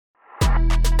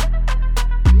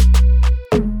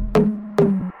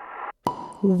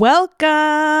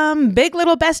Welcome, Big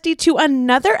Little Bestie, to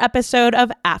another episode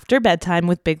of After Bedtime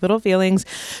with Big Little Feelings.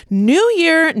 New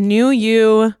year, new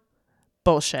you.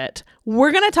 Bullshit.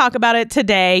 We're going to talk about it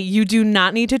today. You do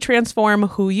not need to transform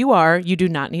who you are. You do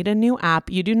not need a new app.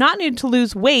 You do not need to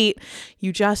lose weight.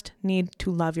 You just need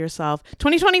to love yourself.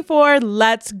 2024,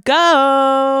 let's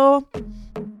go.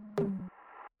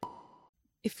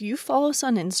 If you follow us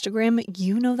on Instagram,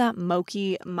 you know that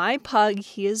Moki, my pug,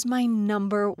 he is my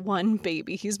number one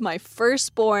baby. He's my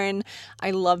firstborn.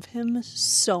 I love him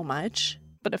so much.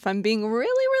 But if I'm being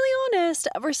really honest,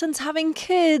 ever since having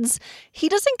kids, he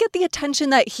doesn't get the attention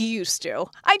that he used to.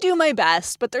 I do my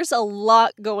best, but there's a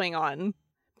lot going on.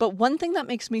 But one thing that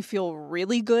makes me feel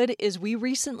really good is we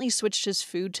recently switched his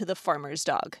food to the farmer's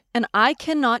dog. And I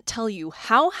cannot tell you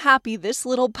how happy this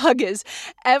little pug is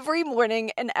every morning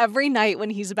and every night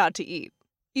when he's about to eat.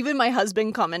 Even my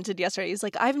husband commented yesterday, he's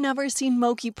like, I've never seen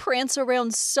Moki prance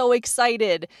around so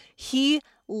excited. He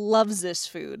loves this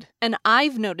food. And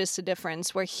I've noticed a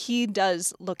difference where he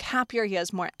does look happier, he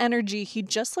has more energy, he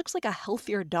just looks like a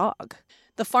healthier dog.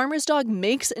 The farmer's dog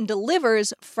makes and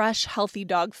delivers fresh, healthy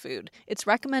dog food. It's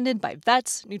recommended by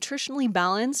vets, nutritionally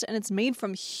balanced, and it's made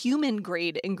from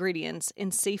human-grade ingredients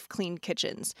in safe, clean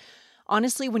kitchens.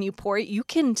 Honestly, when you pour it, you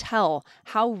can tell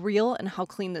how real and how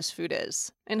clean this food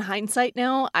is. In hindsight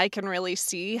now, I can really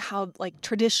see how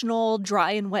traditional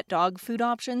dry and wet dog food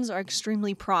options are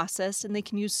extremely processed and they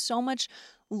can use so much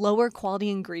lower quality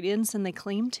ingredients than they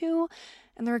claim to,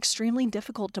 and they're extremely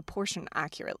difficult to portion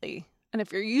accurately. And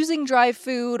if you're using dry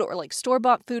food or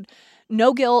store-bought food,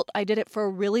 no guilt. I did it for a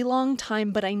really long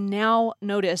time, but I now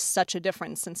notice such a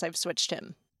difference since I've switched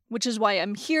him. Which is why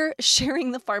I'm here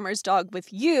sharing the farmer's dog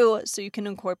with you so you can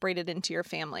incorporate it into your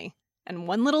family. And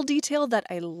one little detail that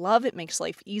I love, it makes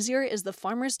life easier, is the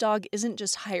farmer's dog isn't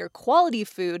just higher quality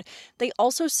food, they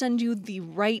also send you the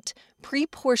right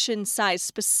pre-portioned size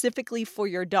specifically for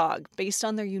your dog based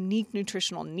on their unique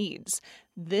nutritional needs.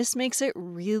 This makes it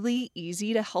really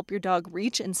easy to help your dog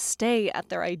reach and stay at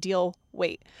their ideal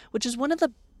weight, which is one of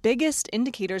the biggest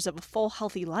indicators of a full,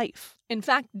 healthy life. In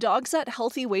fact, dogs at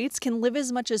healthy weights can live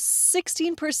as much as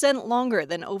 16% longer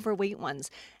than overweight ones,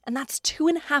 and that's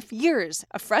 2.5 years.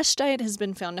 A fresh diet has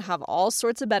been found to have all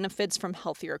sorts of benefits, from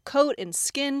healthier coat and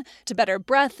skin to better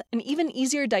breath and even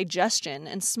easier digestion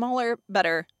and smaller,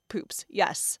 better poops.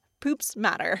 Yes, poops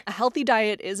matter. A healthy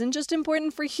diet isn't just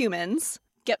important for humans.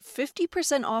 Get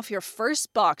 50% off your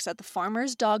first box at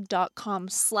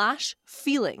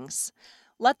thefarmersdog.com/feelings.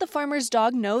 Let the farmer's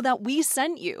dog know that we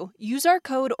sent you. Use our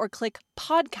code or click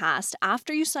podcast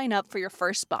after you sign up for your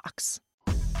first box.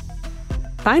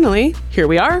 Finally, here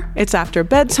we are. It's after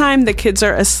bedtime. The kids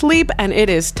are asleep and it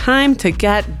is time to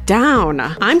get down.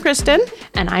 I'm Kristen.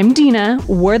 And I'm Dina.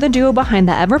 We're the duo behind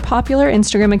the ever-popular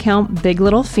Instagram account Big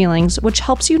Little Feelings, which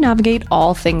helps you navigate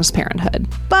all things parenthood.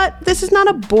 But this is not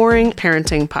a boring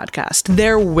parenting podcast.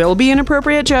 There will be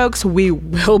inappropriate jokes. We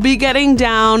will be getting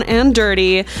down and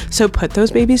dirty. So put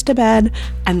those babies to bed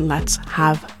and let's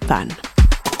have fun.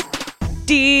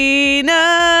 Dina!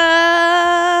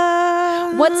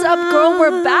 What's up, girl?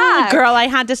 We're back. Girl, I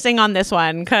had to sing on this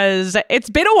one because it's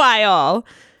been a while.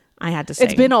 I had to sing.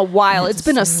 It's been a while. It's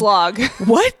been a slog.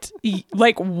 What?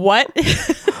 What?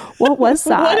 What was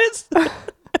that? What is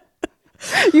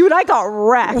You and I got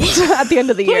wrecked at the end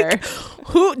of the year.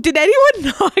 Who did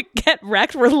anyone not get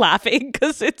wrecked? We're laughing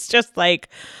because it's just I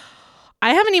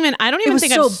don't even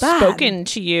think I've spoken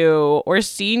to you or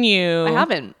seen you. I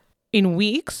haven't. In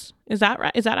weeks? Is that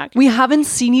right? Is that accurate? We haven't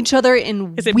seen each other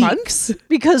in weeks months?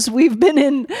 Because we've been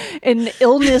in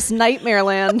illness nightmare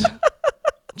land.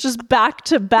 Just back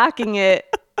to backing it.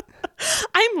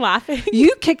 I'm laughing.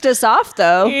 You kicked us off,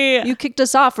 though. Yeah. You kicked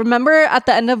us off. Remember at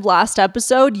the end of last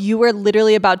episode, you were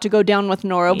literally about to go down with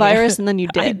norovirus, and then you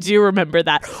did. I do remember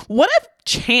that. What a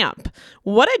champ.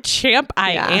 What a champ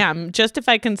I am, just if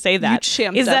I can say that.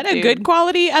 Is that a good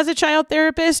quality as a child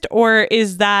therapist, or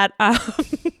is that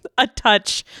a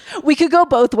touch? We could go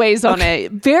both ways on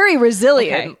it. Very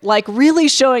resilient, really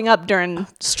showing up during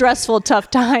stressful, tough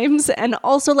times, and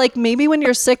also maybe when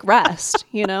you're sick, rest,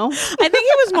 I think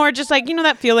it was more just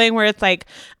that feeling where it's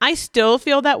I still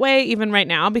feel that way even right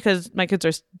now because my kids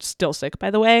are still sick, by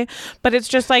the way, but it's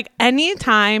just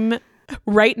anytime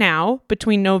right now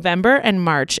between November and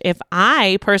March, if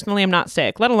I personally am not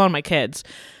sick, let alone my kids,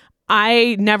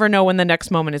 I never know when the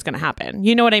next moment is going to happen.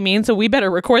 You know what I mean? So we better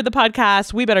record the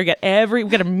podcast. We better get we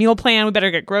get a meal plan. We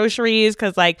better get groceries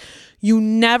because you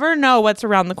never know what's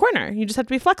around the corner. You just have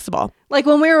to be flexible.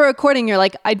 When we were recording, you're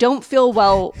I don't feel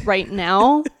well right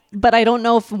now. but I don't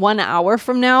know if 1 hour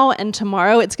from now and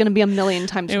tomorrow it's going to be a million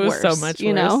times worse. It was so much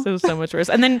you worse. know? It was so much worse.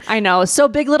 And then I know. So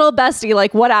Big Little Bestie,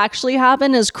 like what actually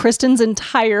happened is Kristen's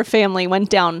entire family went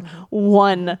down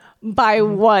one by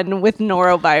one with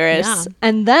norovirus. Yeah.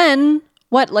 And then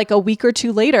like a week or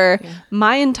two later,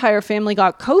 my entire family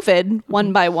got COVID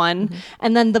one by one.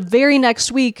 And then the very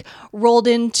next week rolled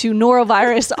into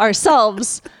norovirus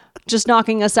ourselves, just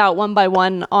knocking us out one by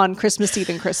one on Christmas Eve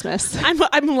and Christmas.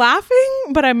 I'm laughing,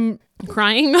 but I'm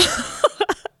crying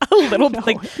a little bit,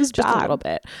 like just a little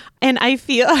bit. And I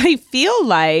feel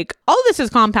like all this is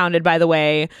compounded, by the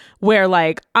way, where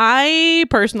like I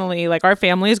personally, like our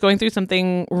family is going through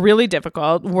something really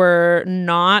difficult. We're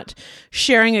not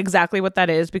sharing exactly what that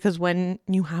is because when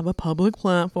you have a public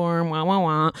platform,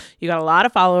 you got a lot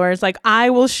of followers. Like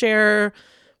I will share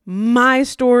my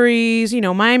stories, you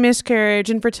know, my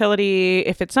miscarriage, infertility.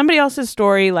 If it's somebody else's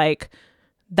story, like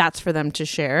that's for them to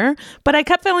share. But I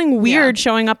kept feeling weird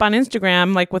showing up on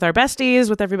Instagram, like with our besties,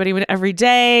 with everybody every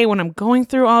day when I'm going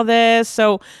through all this.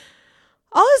 So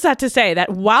all is that to say that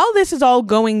while this is all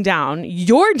going down,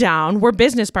 you're down. We're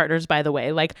business partners, by the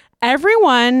way. Like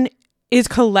everyone is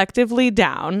collectively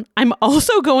down. I'm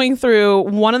also going through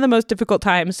one of the most difficult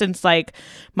times since like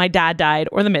my dad died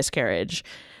or the miscarriage.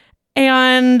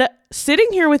 And sitting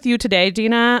here with you today,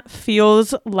 Dina,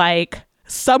 feels like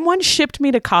someone shipped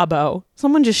me to Cabo.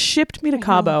 Someone just shipped me to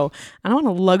Cabo. And I want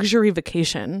a luxury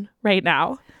vacation right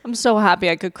now. I'm so happy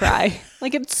I could cry.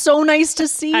 Like, it's so nice to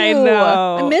see you. I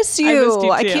know. I miss you. I missed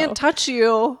you I too. can't touch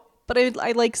you, but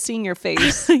I like seeing your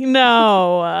face. I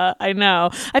know. I know.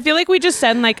 I feel like we just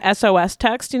send like SOS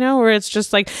text, you know, where it's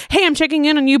just like, hey, I'm checking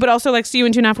in on you, but also like see you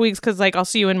in 2.5 weeks because like I'll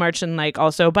see you in March. And like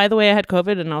also, by the way, I had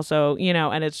COVID and also, you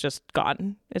know, and it's just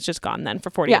gone. It's just gone then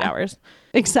for 48 hours.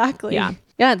 Exactly. Yeah.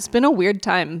 Yeah, it's been a weird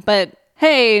time, but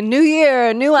hey, new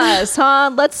year, new us,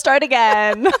 huh? Let's start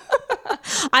again.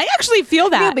 I actually feel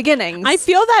that. New beginnings. I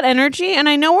feel that energy. And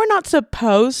I know we're not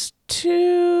supposed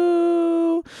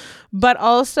to, but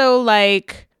also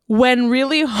like when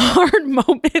really hard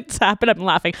moments happen,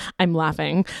 I'm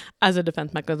laughing as a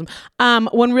defense mechanism.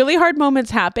 When really hard moments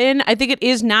happen, I think it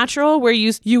is natural where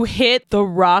you hit the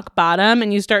rock bottom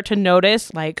and you start to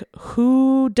notice like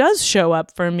who does show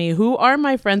up for me, who are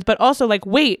my friends, but also like,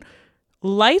 wait,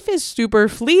 life is super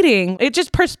fleeting. It's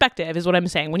just perspective is what I'm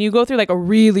saying. When you go through like a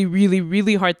really, really,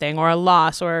 really hard thing or a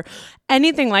loss or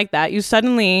anything like that, you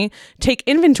suddenly take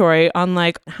inventory on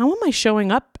like, how am I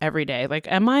showing up every day? Like,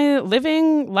 am I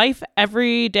living life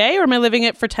every day or am I living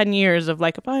it for 10 years of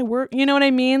like, if I work, you know what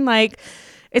I mean? Like,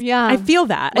 I feel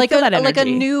that. Like I feel that energy.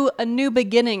 Like a new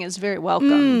beginning is very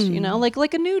welcomed, you know,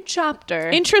 like a new chapter.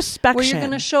 Introspection. Where you're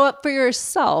going to show up for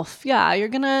yourself. Yeah. You're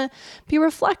going to be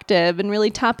reflective and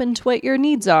really tap into what your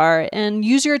needs are and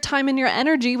use your time and your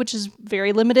energy, which is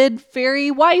very limited,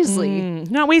 very wisely. You're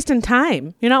not wasting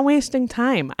time. You're not wasting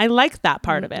time. I like that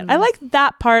part of it. I like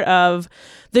that part of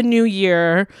the new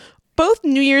year. Both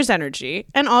New Year's energy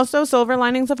and also silver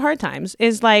linings of hard times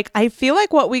is like, I feel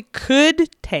like what we could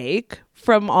take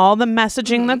from all the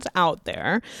messaging that's out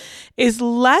there is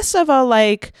less of a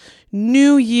like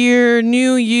new year,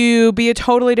 new you, be a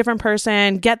totally different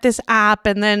person, get this app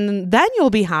and then you'll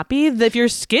be happy if you're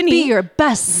skinny. Be your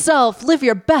best self, live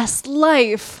your best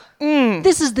life.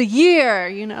 This is the year,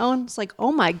 you know? And it's like,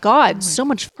 oh my God, so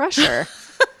much pressure.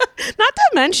 Not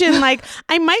to mention, like,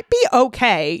 I might be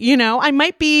okay, you know? I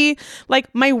might be,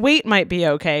 like, my weight might be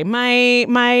okay.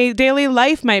 My daily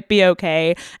life might be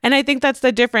okay. And I think that's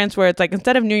the difference where it's like,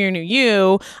 instead of new year, new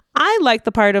you, I like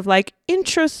the part of, like,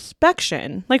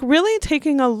 introspection. Like, really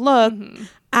taking a look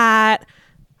at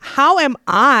how am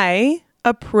I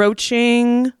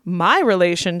approaching my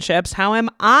relationships? How am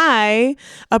I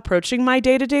approaching my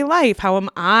day-to-day life? How am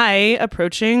I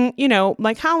approaching, you know,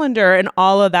 my calendar and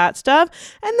all of that stuff?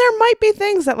 And there might be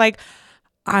things that like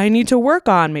I need to work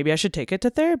on. Maybe I should take it to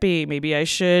therapy. Maybe I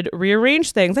should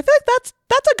rearrange things. I feel like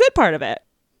that's a good part of it.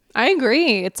 I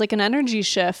agree. It's like an energy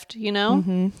shift, you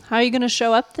know? How are you going to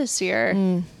show up this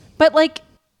year? But like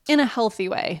in a healthy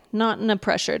way, not in a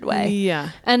pressured way.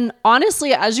 Yeah. And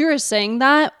honestly, as you were saying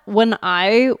that, when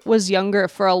I was younger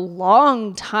for a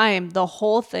long time, the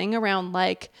whole thing around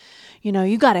like, you know,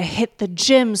 you got to hit the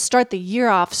gym, start the year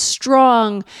off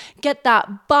strong, get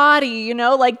that body, you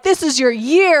know, like this is your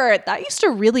year. That used to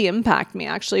really impact me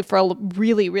actually for a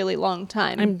really, really long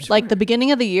time. Like the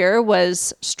beginning of the year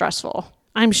was stressful.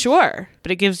 I'm sure.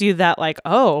 But it gives you that like,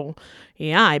 oh,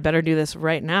 yeah, I better do this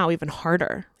right now, even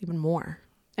harder, even more.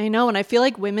 I know. And I feel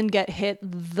like women get hit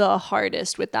the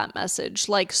hardest with that message.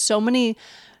 Like so many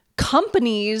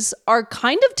companies are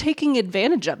kind of taking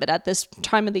advantage of it at this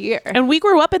time of the year. And we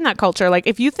grew up in that culture. Like,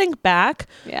 if you think back,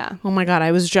 Yeah. oh my God,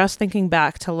 I was just thinking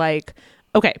back to like,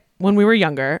 okay, when we were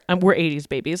younger, we're 80s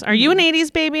babies. Are you an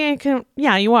 80s baby?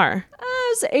 Yeah, you are.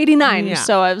 I was 89, Yeah.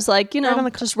 so I was like, Right on the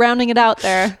just rounding it out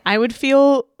there. I would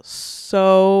feel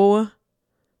so,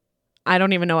 I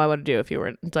don't even know what I would do if you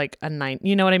were like a 9.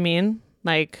 You know what I mean?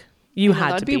 Like, you had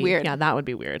to that'd be weird. Yeah, that would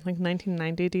be weird. Like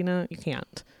 1990, Dina, you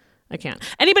can't. I can't.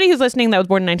 Anybody who's listening that was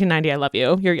born in 1990, I love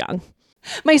you. You're young.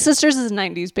 My sister's is a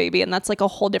 90s baby, and that's like a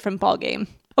whole different ball game.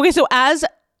 Okay, so as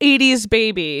 80s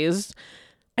babies,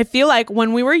 I feel like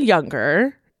when we were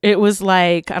younger, it was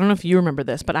like, I don't know if you remember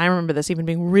this, but I remember this even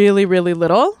being really, really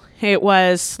little. It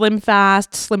was Slim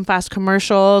Fast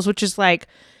commercials, which is like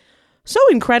so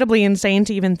incredibly insane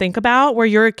to even think about, where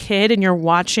you're a kid and you're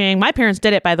watching. My parents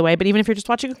did it, by the way, but even if you're just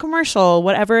watching a commercial,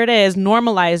 whatever it is,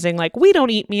 normalizing, like, we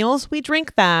don't eat meals, we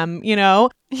drink them, you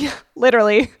know? Yeah,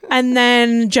 literally. And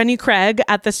then Jenny Craig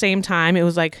at the same time, it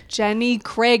was like, Jenny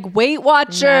Craig, Weight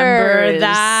Watchers. remember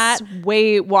that?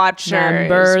 Weight Watchers.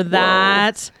 Remember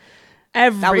that?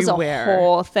 Everywhere. That was a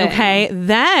whole thing. Okay.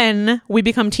 Then we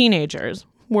become teenagers.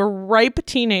 We're ripe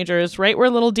teenagers, right where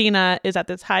little Dina is at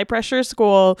this high pressure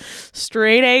school,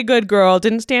 straight A good girl,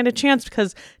 didn't stand a chance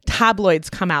because tabloids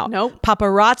come out. Nope.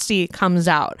 Paparazzi comes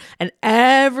out. And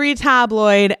every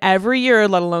tabloid every year,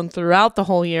 let alone throughout the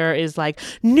whole year, is like,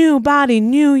 new body,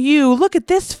 new you. Look at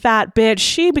this fat bitch.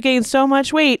 She gained so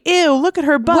much weight. Ew, look at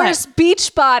her butt. Worse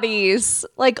beach bodies.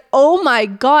 Like, oh my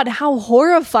God, how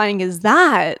horrifying is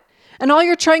that? And all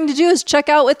you're trying to do is check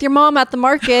out with your mom at the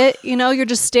market. You know, you're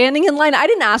just standing in line. I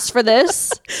didn't ask for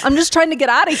this. I'm just trying to get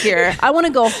out of here. I want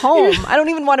to go home. I don't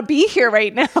even want to be here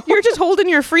right now. You're just holding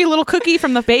your free little cookie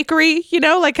from the bakery. You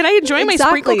know, like, can I enjoy my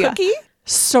sprinkle cookie?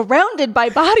 Surrounded by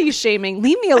body shaming.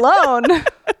 Leave me alone.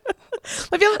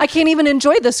 I can't even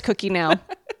enjoy this cookie now.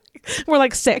 We're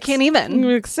like 6. I can't even.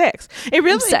 We're like 6. It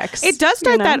really, it does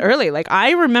start that early. Like,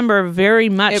 I remember very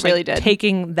much it really did.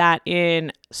 taking that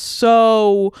in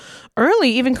so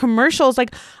early, even commercials.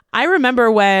 Like, I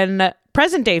remember when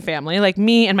present day family, like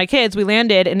me and my kids, we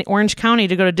landed in Orange County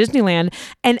to go to Disneyland,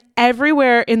 and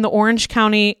everywhere in the Orange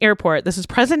County airport, this is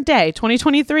present day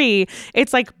 2023,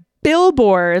 it's like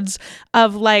billboards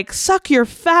of like, suck your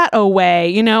fat away,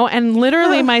 you know? And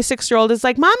literally my 6-year-old is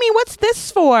like, Mommy, what's this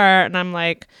for? And I'm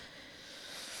like,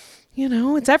 you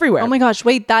know, it's everywhere. Oh my gosh,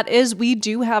 wait, we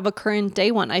do have a current day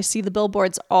one. I see the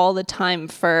billboards all the time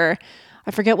for,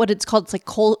 I forget what it's called. It's like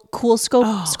sculpting.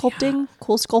 Yeah.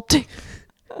 Cool sculpting.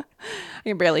 I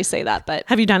can barely say that, but.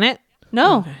 Have you done it?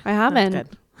 No, okay. I haven't.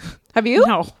 Have you?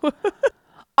 No.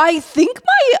 I think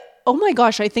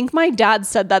I think my dad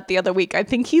said that the other week. I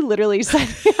think he literally said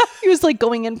he was like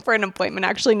going in for an appointment.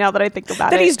 Actually, now that I think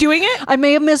about it. That he's doing it? I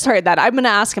may have misheard that. I'm going to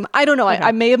ask him. I don't know. Okay.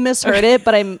 I may have misheard it,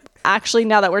 but I'm actually,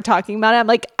 now that we're talking about it, I'm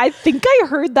like, I think I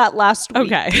heard that last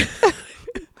week. Okay.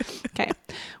 Okay.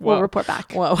 We'll report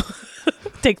back. Whoa.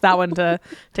 Take that one to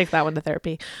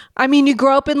therapy. I mean, you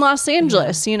grow up in Los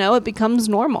Angeles, you know, it becomes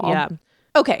normal. Yeah.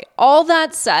 Okay. All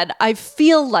that said, I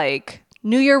feel like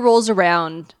New Year rolls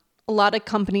around. A lot of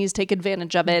companies take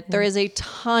advantage of it. There is a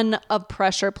ton of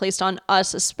pressure placed on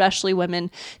us, especially women,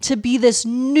 to be this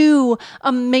new,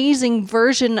 amazing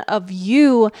version of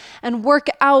you and work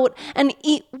out and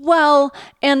eat well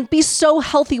and be so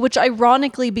healthy, which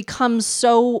ironically becomes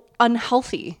so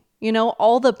unhealthy. You know,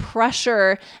 all the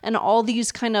pressure and all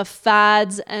these kind of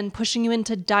fads and pushing you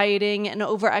into dieting and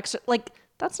over-exercise, like,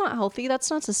 that's not healthy. That's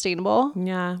not sustainable.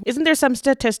 Yeah. Isn't there some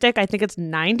statistic? I think it's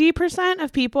 90%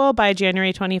 of people by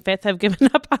January 25th have given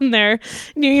up on their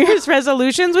New Year's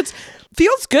resolutions, which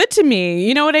feels good to me.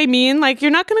 You know what I mean? Like,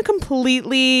 you're not going to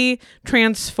completely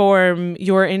transform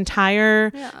your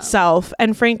entire self.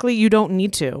 And frankly, you don't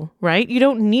need to, right? You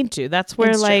don't need to. That's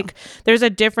where there's a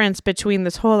difference between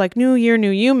this whole like New Year, New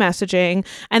You messaging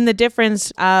and the difference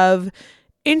of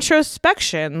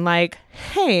introspection, like,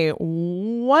 hey,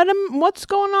 what's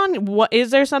going on? What is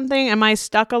there something? Am I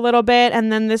stuck a little bit?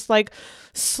 And then this like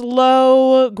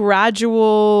slow,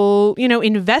 gradual, you know,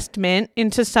 investment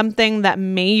into something that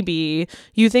maybe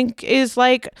you think is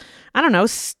like, I don't know,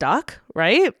 stuck,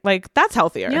 right? Like, that's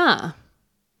healthier. Yeah.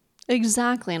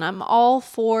 Exactly. And I'm all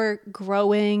for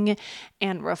growing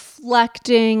and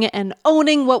reflecting and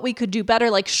owning what we could do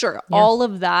better. Like, sure, all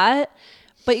of that.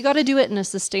 But you got to do it in a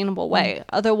sustainable way.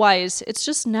 Otherwise, it's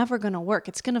just never going to work.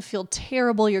 It's going to feel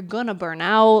terrible. You're going to burn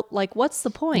out. Like, what's the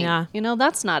point? Yeah. You know,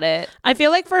 that's not it. I feel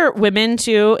like for women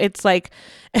too, it's like,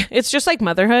 it's just like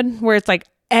motherhood, where it's like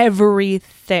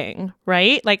everything,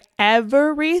 right? Like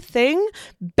everything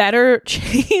better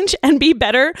change and be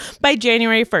better by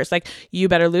January 1st. Like you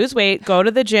better lose weight, go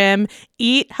to the gym,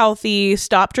 eat healthy,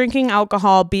 stop drinking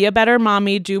alcohol, be a better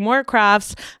mommy, do more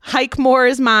crafts, hike more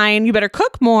is mine. You better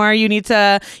cook more. You need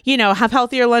to, have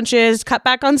healthier lunches, cut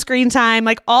back on screen time,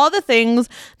 like all the things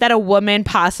that a woman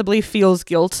possibly feels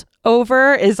guilt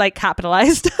over is like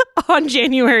capitalized on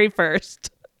January 1st.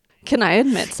 Can I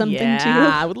admit something to you?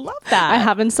 Yeah, I would love that. I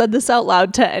haven't said this out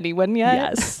loud to anyone yet.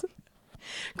 Yes.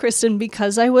 Kristen,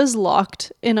 because I was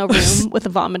locked in a room with a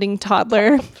vomiting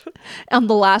toddler on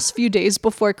the last few days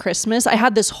before Christmas, I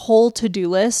had this whole to-do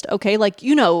list. Okay, like,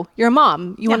 you're a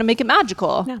mom. You want to make it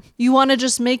magical. Yeah. You want to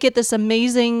just make it this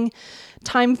amazing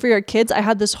time for your kids. I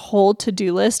had this whole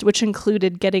to-do list, which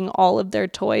included getting all of their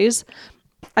toys.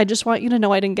 I just want you to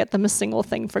know I didn't get them a single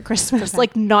thing for Christmas. Okay.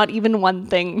 Like not even one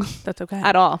thing. That's okay.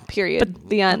 At all. Period. But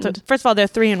the end. First of all, they're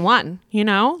 3 in 1,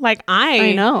 Like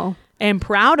I know. Am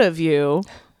proud of you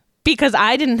because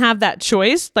I didn't have that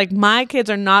choice. Like my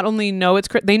kids are not only know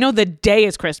they know the day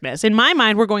is Christmas. In my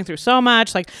mind, we're going through so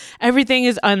much, like everything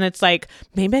is, and it's like,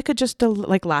 maybe I could just,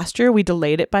 like last year we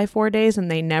delayed it by 4 days and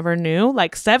they never knew.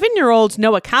 Like 7-year-olds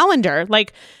know a calendar.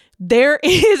 Like there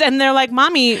is, and they're like,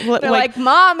 Mommy, they're like,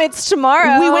 Mom, it's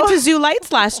tomorrow. We went to Zoo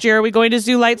Lights last year. Are we going to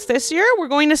Zoo Lights this year? We're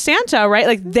going to Santa, right?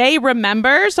 Like they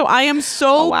remember. So I am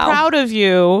so proud of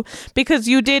you because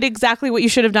you did exactly what you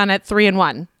should have done at 3 in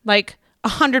 1. Like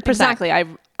 100%. Exactly.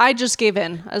 I just gave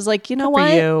in. I was like, you know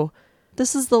what?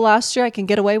 This is the last year I can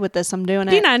get away with this. I'm doing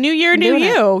it. Dina, new year, new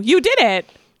you. You did it.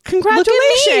 Congratulations.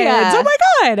 Oh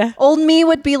my God. Old me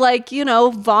would be like,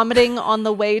 vomiting on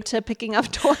the way to picking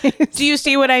up toys. Do you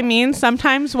see what I mean?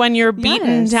 Sometimes when you're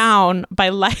beaten down by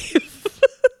life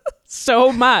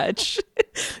so much,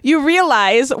 you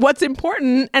realize what's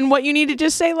important and what you need to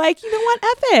just say like, you know what?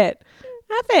 F it.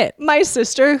 F it. My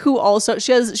sister, who also,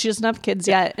 she doesn't have kids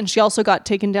yet. And she also got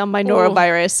taken down by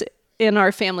norovirus in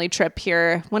our family trip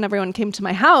here when everyone came to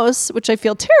my house, which I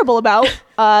feel terrible about.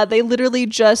 They literally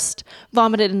just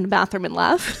vomited in the bathroom and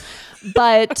left.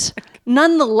 But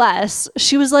nonetheless,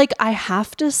 she was like, I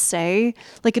have to say,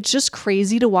 like, it's just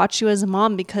crazy to watch you as a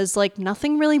mom because like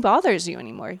nothing really bothers you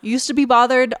anymore. You used to be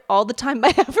bothered all the time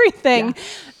by everything. Yeah.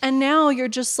 And now you're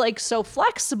just like so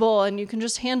flexible and you can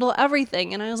just handle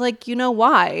everything. And I was like, you know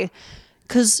why?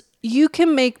 Because you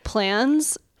can make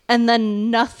plans and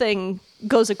then nothing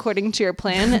goes according to your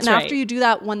plan. That's and after you do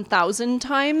that 1,000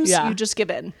 times, you just give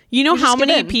in. You know how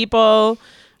many people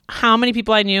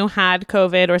I knew had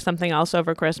COVID or something else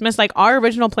over Christmas? Like our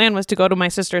original plan was to go to my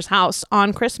sister's house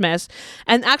on Christmas.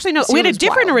 And actually, no, we had a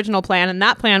different original plan and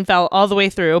that plan fell all the way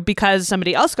through because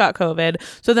somebody else got COVID.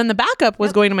 So then the backup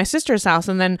was going to my sister's house.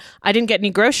 And then I didn't get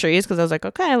any groceries because I was like,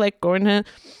 okay, I like going to...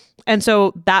 And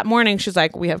so that morning she's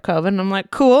like, we have COVID. And I'm like,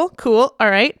 cool. All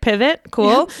right. Pivot.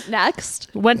 Cool. Yeah.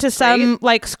 Next. Went to some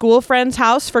like school friend's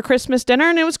house for Christmas dinner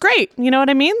and it was great. You know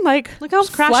what I mean? Like how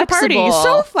crash a party.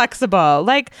 So flexible.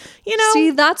 Like,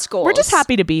 See, that's goals. We're just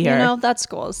happy to be here. That's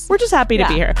goals. We're just happy to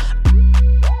be here.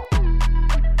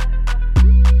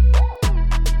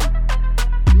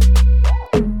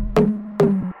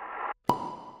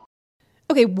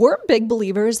 Okay, we're big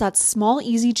believers that small,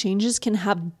 easy changes can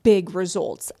have big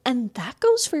results, and that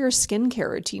goes for your skincare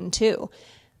routine too.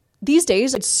 These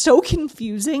days, it's so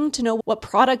confusing to know what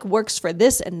product works for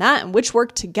this and that and which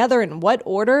work together in what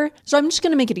order, so I'm just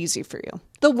going to make it easy for you.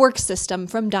 The Work System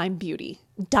from Dime Beauty.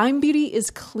 Dime Beauty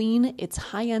is clean, it's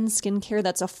high-end skincare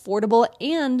that's affordable,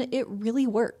 and it really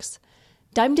works.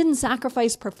 Dime didn't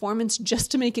sacrifice performance just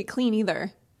to make it clean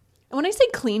either. And when I say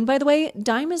clean, by the way,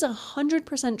 Dime is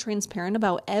 100% transparent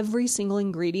about every single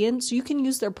ingredient, so you can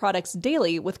use their products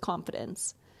daily with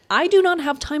confidence. I do not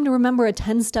have time to remember a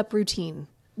 10-step routine.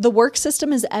 The Work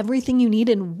System is everything you need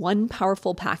in one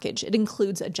powerful package. It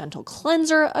includes a gentle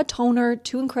cleanser, a toner,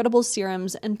 2 incredible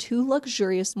serums, and 2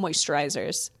 luxurious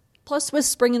moisturizers. Plus, with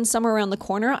spring and summer around the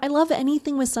corner, I love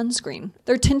anything with sunscreen.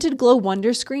 Their Tinted Glow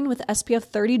Wonder Screen with SPF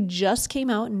 30 just came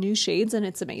out in new shades, and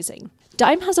it's amazing.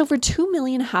 Dime has over 2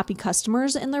 million happy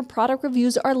customers, and their product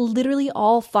reviews are literally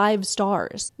all 5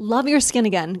 stars. Love your skin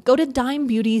again. Go to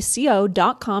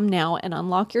dimebeautyco.com now and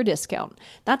unlock your discount.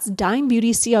 That's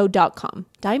dimebeautyco.com.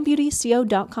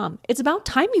 dimebeautyco.com. It's about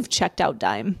time you've checked out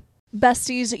Dime.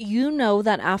 Besties, you know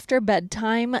that after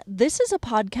bedtime, this is a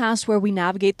podcast where we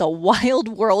navigate the wild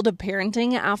world of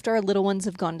parenting after our little ones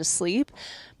have gone to sleep.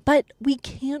 But we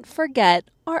can't forget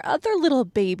our other little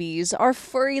babies, our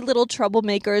furry little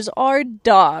troublemakers, our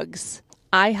dogs.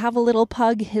 I have a little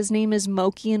pug. His name is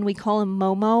Moki, and we call him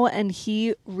Momo, and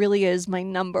he really is my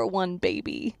number one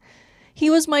baby. He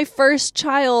was my first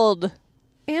child.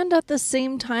 And at the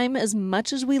same time, as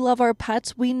much as we love our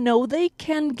pets, we know they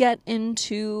can get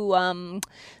into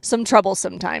some trouble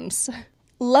sometimes.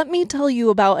 Let me tell you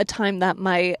about a time that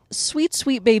my sweet,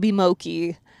 sweet baby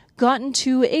Moki got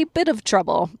into a bit of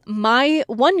trouble. My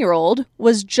 1-year-old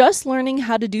was just learning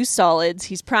how to do solids.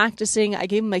 He's practicing. I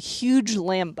gave him a huge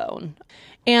lamb bone.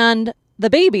 And the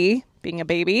baby, being a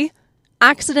baby,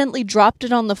 accidentally dropped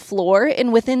it on the floor,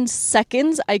 and within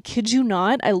seconds, I kid you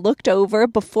not, I looked over.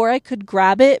 Before I could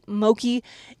grab it, Moki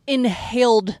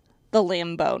inhaled the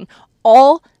lamb bone,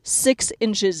 all 6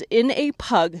 inches in a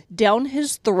pug down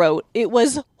his throat. It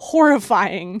was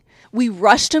horrifying. We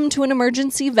rushed him to an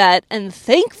emergency vet, and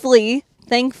thankfully,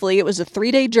 it was a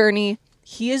 3-day journey.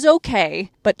 He is okay,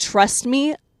 but trust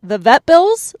me, the vet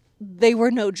bills, they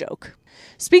were no joke.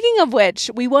 Speaking of which,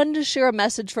 we wanted to share a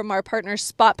message from our partner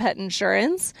Spot Pet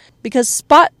Insurance, because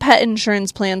Spot Pet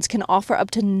Insurance plans can offer up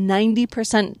to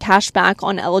 90% cash back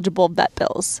on eligible vet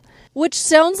bills, which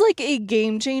sounds like a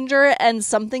game changer and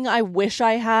something I wish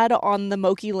I had on the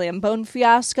Moki Lambone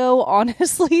fiasco.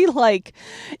 Honestly,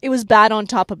 it was bad on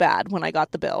top of bad when I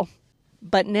got the bill.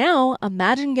 But now,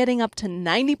 imagine getting up to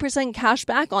 90% cash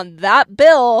back on that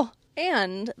bill.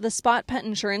 And the Spot Pet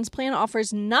Insurance plan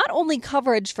offers not only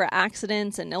coverage for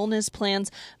accidents and illness plans,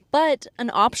 but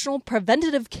an optional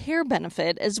preventative care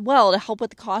benefit as well to help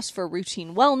with the cost for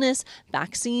routine wellness,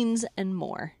 vaccines, and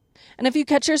more. And if you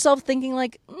catch yourself thinking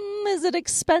is it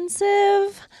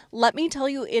expensive? Let me tell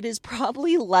you, it is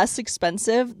probably less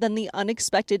expensive than the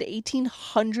unexpected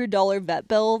 $1,800 vet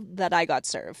bill that I got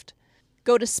served.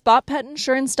 Go to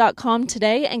spotpetinsurance.com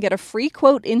today and get a free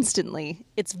quote instantly.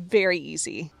 It's very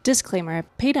easy. Disclaimer,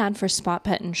 paid ad for Spot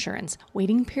Pet Insurance.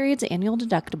 Waiting periods, annual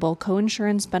deductible,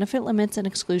 co-insurance, benefit limits, and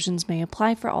exclusions may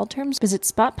apply. For all terms, visit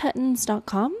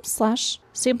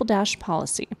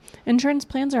spotpetins.com/sample-policy. Insurance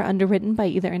plans are underwritten by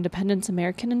either Independence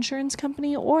American Insurance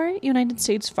Company or United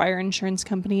States Fire Insurance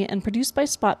Company and produced by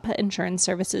Spot Pet Insurance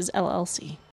Services,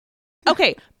 LLC.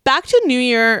 Okay, back to New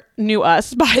Year, New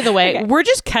Us, by the way. Okay. We're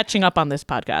just catching up on this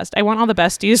podcast. I want all the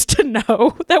besties to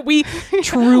know that we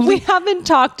truly... we haven't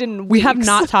talked in weeks. We have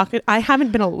not talked... I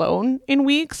haven't been alone in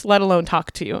weeks, let alone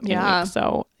talk to you in weeks.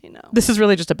 So this is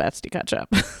really just a bestie catch up.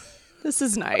 This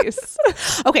is nice.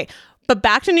 Okay, but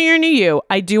back to New Year, New You.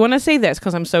 I do want to say this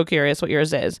because I'm so curious what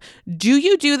yours is. Do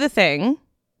you do the thing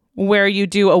where you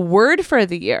do a word for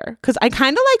the year? Because I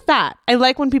kind of like that. I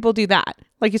like when people do that.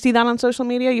 Like, you see that on social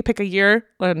media? You pick a year.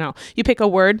 Oh, no. You pick a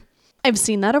word. I've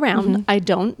seen that around. Mm-hmm. I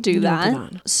don't do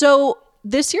that. So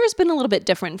this year has been a little bit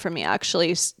different for me,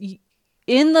 actually.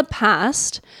 In the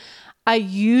past, I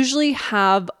usually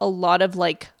have a lot of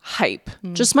hype.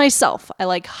 Just myself.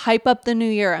 I hype up the new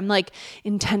year. I'm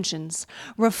intentions,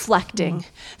 reflecting,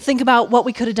 think about what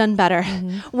we could have done better.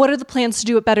 What are the plans to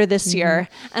do it better this year?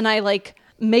 And I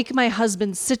make my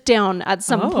husband sit down at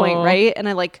some point, right? And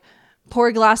I pour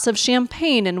a glass of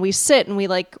champagne and we sit and we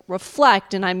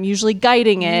reflect, and I'm usually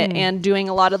guiding it and doing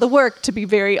a lot of the work, to be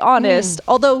very honest.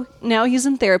 Although now he's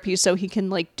in therapy, so he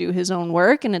can do his own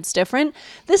work and it's different.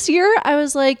 This year I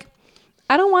was I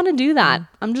don't want to do that.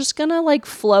 I'm just gonna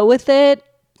flow with it.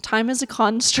 Time is a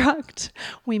construct.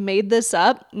 We made this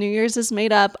up. New Year's is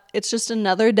made up. It's just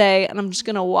another day, and I'm just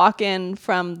gonna walk in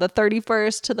from the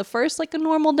 31st to the 1st like a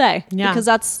normal day. Because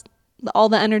that's all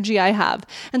the energy I have.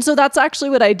 And so that's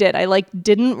actually what I did. I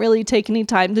didn't really take any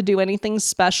time to do anything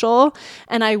special.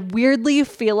 And I weirdly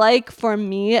feel like, for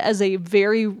me as a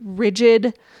very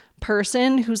rigid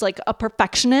person who's a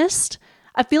perfectionist,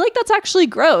 I feel like that's actually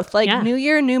growth. New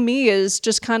year, new me is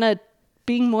just kind of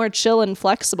being more chill and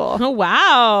flexible. Oh,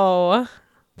 wow.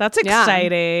 That's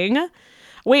exciting. Yeah.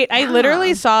 Wait, I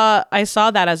literally saw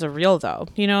that as a reel though.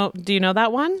 Do you know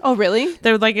that one? Oh, really?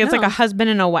 They're it's a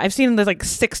husband and a wife. I've seen there's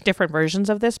 6 different versions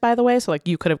of this, by the way. So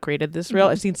you could have created this reel.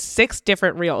 I've seen 6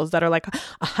 different reels that are a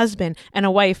husband and a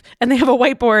wife, and they have a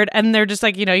whiteboard, and they're just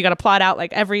you got to plot out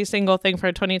every single thing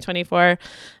for 2024.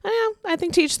 I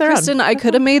think to each their own. I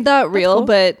could have made that reel, cool.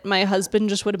 But my husband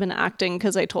just would have been acting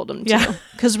because I told him to. Yeah.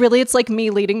 Because really, it's me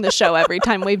leading the show every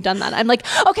time we've done that. I'm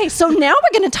okay, so now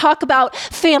we're going to talk about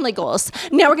family goals.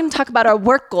 Now we're going to talk about our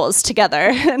work goals together.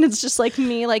 And it's just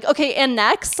me okay, and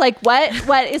next,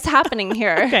 what is happening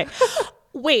here? Okay.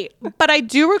 Wait, but I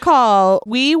do recall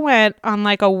we went on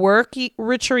a work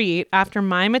retreat after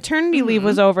my maternity leave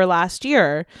was over last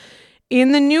year.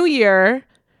 In the new year,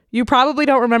 you probably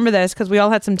don't remember this because we all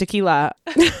had some tequila.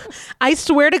 I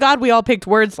swear to God, we all picked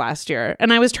words last year.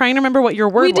 And I was trying to remember what your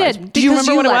word was. Do you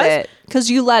remember what it was? Because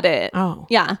you led it. Oh.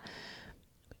 Yeah.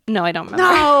 No, I don't remember.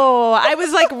 No, I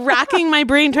was racking my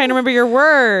brain trying to remember your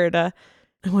word.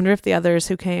 I wonder if the others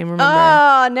who came remember.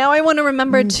 Oh, now I want to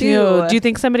remember too. Do you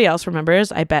think somebody else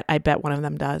remembers? I bet one of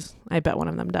them does.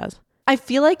 I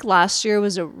feel like last year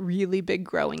was a really big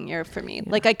growing year for me.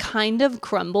 Like I kind of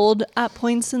crumbled at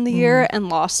points in the year and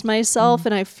lost myself.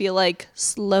 And I feel like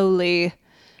slowly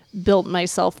built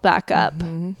myself back up.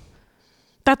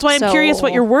 That's why I'm curious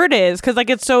what your word is. Cause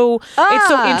like it's so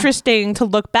interesting to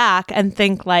look back and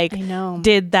think like, I know.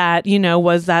 Did that,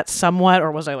 was that somewhat,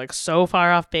 or was I like so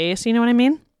far off base? You know what I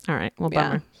mean? All right. Well,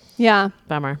 bummer. Yeah.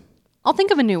 Bummer. I'll think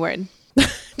of a new word.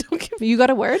 You got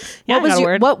a word? Yeah,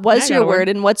 What was your word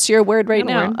and what's your word right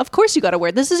now? Of course you got a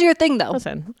word. This is your thing though.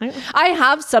 Listen, I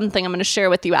have something I'm going to share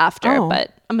with you after,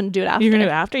 but I'm going to do it after. You're going to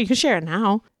do it after? You can share it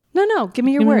now. No. Give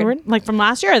me your word. Like from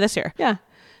last year or this year? Yeah.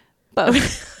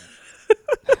 Both.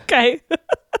 Okay.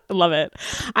 I love it.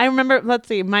 I remember, let's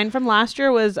see, mine from last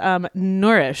year was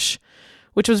nourish,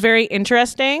 which was very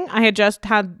interesting. I had just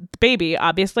had the baby,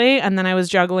 obviously, and then I was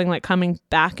juggling like coming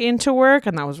back into work,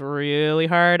 and that was really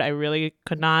hard. I really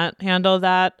could not handle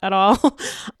that at all.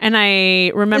 And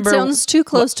I remember... It sounds too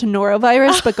close to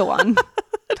norovirus, but go on.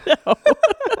 No.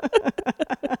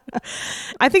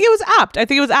 I think it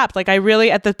was apt. Like I really,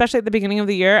 especially at the beginning of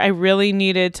the year, I really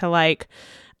needed to like...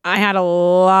 I had a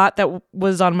lot that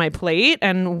was on my plate,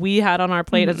 and we had on our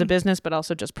plate as a business, but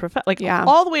also just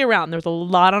all the way around. There was a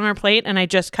lot on our plate, and I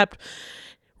just kept,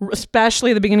 especially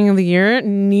at the beginning of the year,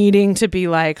 needing to be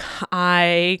like,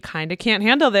 I kind of can't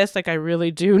handle this. Like I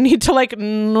really do need to like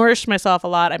nourish myself a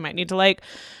lot. I might need to like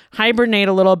hibernate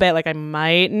a little bit. Like I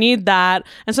might need that.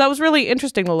 And so that was really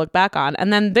interesting to look back on.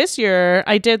 And then this year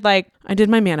I did my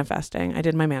manifesting. I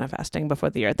did my manifesting before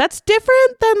the year. That's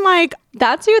different than like,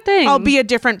 that's your thing. I'll be a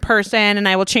different person and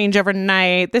I will change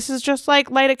overnight. This is just like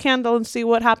light a candle and see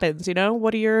what happens.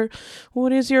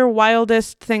 What is your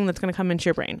wildest thing that's going to come into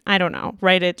your brain? I don't know.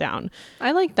 Write it down.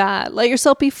 I like that. Let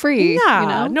yourself be free.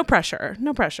 Yeah. No pressure.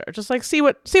 Just like see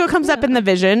what comes up in the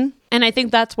vision. And I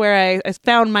think that's where I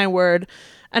found my word.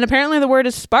 And apparently the word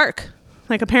is spark.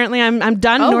 Like apparently I'm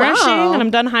done nourishing and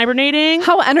I'm done hibernating.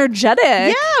 How energetic.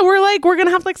 Yeah, we're going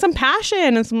to have like some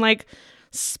passion and some like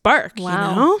spark,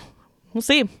 We'll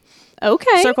see.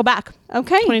 Okay. Circle back.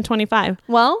 Okay. 2025.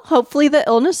 Well, hopefully the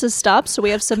illness has stopped so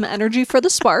we have some energy for the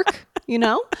spark,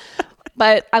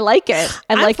 But I like it.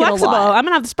 I'm like flexible. It a lot. I'm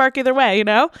going to have the spark either way,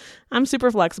 I'm super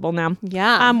flexible now.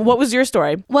 Yeah. What was your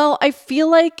story? Well, I feel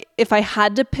like if I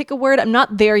had to pick a word, I'm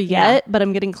not there yet, but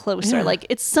I'm getting closer. Yeah. Like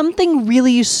it's something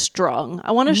really strong.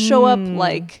 I want to show up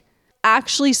like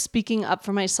actually speaking up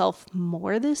for myself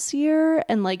more this year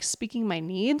and like speaking my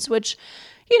needs, which,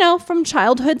 from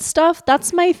childhood stuff,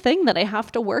 that's my thing that I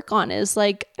have to work on is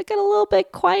like, I get a little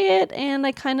bit quiet and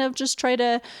I kind of just try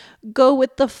to go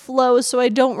with the flow so I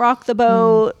don't rock the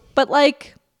boat. But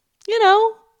like,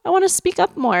 I want to speak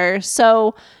up more.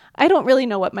 So I don't really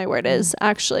know what my word is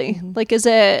actually. Like, is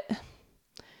it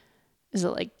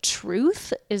like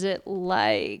truth? Is it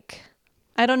like,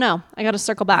 I don't know. I got to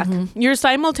circle back. You're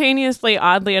simultaneously,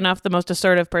 oddly enough, the most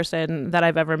assertive person that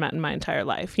I've ever met in my entire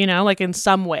life, like in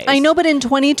some ways. I know, but in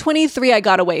 2023, I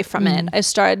got away from it. I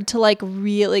started to like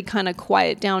really kind of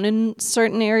quiet down in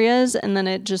certain areas and then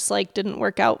it just like didn't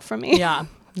work out for me. Yeah.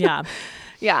 Yeah.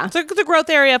 Yeah. So it's a growth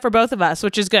area for both of us,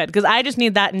 which is good because I just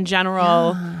need that in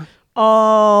general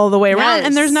all the way around. Yes.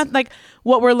 And there's not like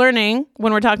what we're learning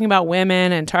when we're talking about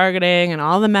women and targeting and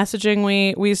all the messaging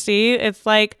we see. It's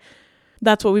like,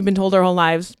 that's what we've been told our whole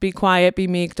lives. Be quiet, be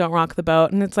meek, don't rock the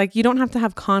boat. And it's like, you don't have to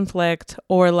have conflict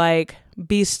or like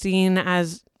be seen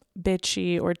as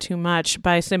bitchy or too much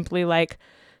by simply like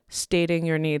stating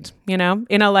your needs, in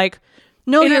a like,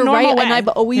 no, in you're right. way, and I've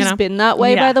always been that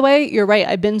way, by the way. You're right.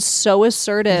 I've been so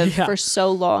assertive for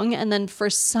so long. And then for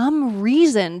some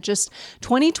reason, just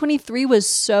 2023 was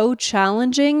so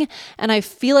challenging. And I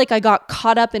feel like I got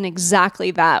caught up in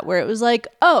exactly that, where it was like,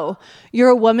 oh, you're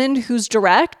a woman who's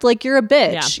direct. Like you're a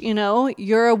bitch,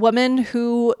 you're a woman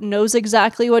who knows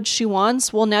exactly what she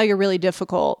wants. Well, now you're really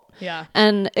difficult. Yeah.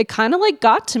 And it kind of like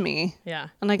got to me. Yeah.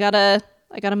 And I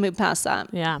gotta move past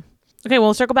that. Yeah. Okay,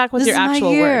 well, circle back with your actual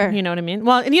word. You know what I mean?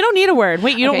 Well, and you don't need a word.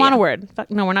 Wait, you don't want a word.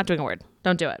 No, we're not doing a word.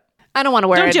 Don't do it. I don't want a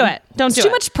word. Don't do it. It's too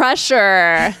much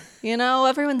pressure.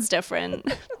 Everyone's different.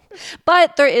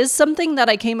 But there is something that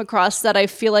I came across that I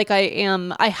feel like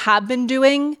I have been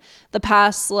doing the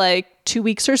past like 2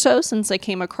 weeks or so since I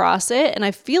came across it. And I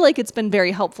feel like it's been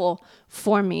very helpful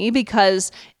for me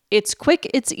because it's quick,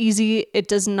 it's easy, it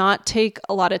does not take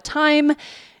a lot of time.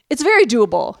 It's very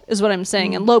doable is what I'm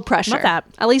saying and low pressure. Love that.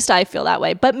 At least I feel that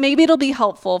way. But maybe it'll be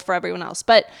helpful for everyone else.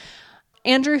 But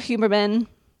Andrew Huberman,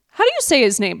 How do you say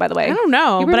his name, by the way? I don't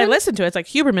know, but I Huberman? listened to it. It's like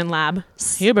Huberman Lab.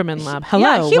 Huberman Lab.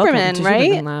 Hello. Yeah, welcome Huberman, to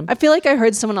right? Huberman Lab. I feel like I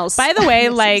heard someone else. By the way,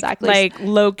 Yes, like exactly. like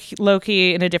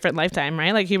Loki in a different lifetime,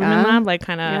 right? Like Huberman Lab, like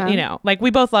kind of, you know, like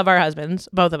we both love our husbands,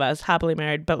 both of us, happily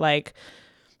married, but like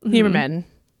Huberman.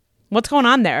 What's going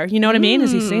on there? You know what I mean?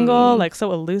 Is he single? Like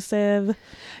so elusive?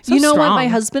 So you know strong. what? My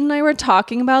husband and I were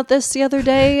talking about this the other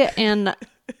day, and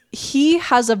he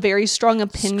has a very strong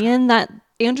opinion that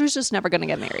Andrew's just never going to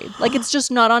get married. Like it's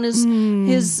just not on his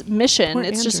mission. Poor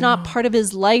It's just Andrew. not part of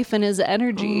his life and his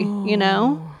energy, you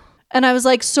know? And I was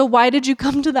like, so why did you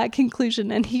come to that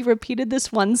conclusion? And he repeated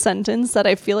this one sentence that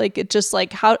I feel like it just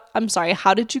like, how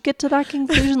did you get to that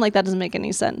conclusion? Like that doesn't make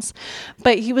any sense.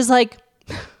 But he was like,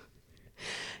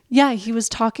 yeah, he was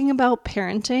talking about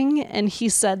parenting and he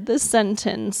said this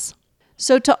sentence.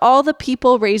 So to all the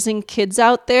people raising kids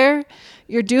out there,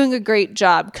 you're doing a great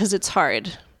job because it's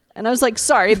hard. And I was like,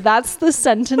 sorry, that's the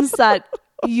sentence that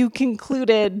you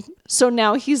concluded. So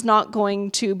now he's not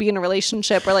going to be in a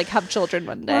relationship or like have children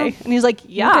one day. And he's like,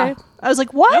 yeah. Okay. I was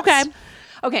like, what?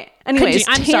 Okay. Anyways,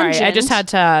 I'm sorry. I just had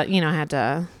to,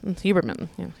 Huberman.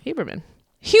 Yeah,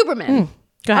 Huberman.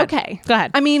 Go ahead. Okay. Go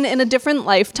ahead. I mean, in a different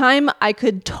lifetime, I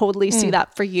could totally see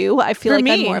that for you. I feel like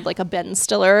I'm more of like a Ben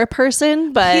Stiller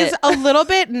person, but he's a little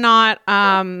bit not,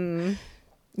 I don't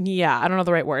know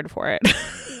the right word for it.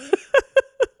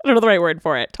 I don't know the right word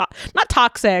for it. Not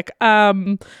toxic.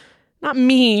 Not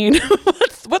mean.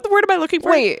 What the word am I looking for?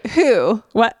 Wait, who?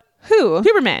 What? Who?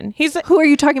 Huberman. Who are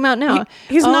you talking about now?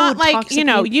 He's not like, toxic.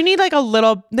 you need like a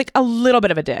little bit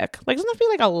of a dick. Like, it doesn't have to be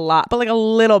like a lot, but like a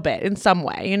little bit in some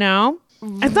way, you know?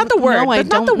 It's not the word. No, That's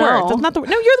not the word. That's not the word.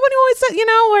 No, you're the one who always said,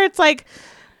 where it's like,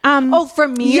 for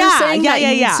me, you're saying that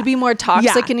he needs to be more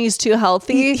toxic and he's too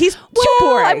healthy. He's too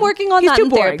boring. I'm working on he's that too in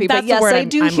boring. therapy, That's but yes, I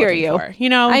do hear you. For. You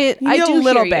know, I do a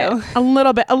little hear bit, you. a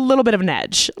little bit of an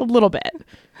edge, a little bit.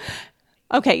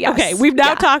 Okay, yes. Okay, we've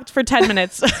now talked for 10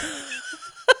 minutes.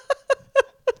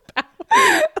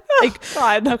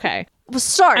 God. Okay. Well,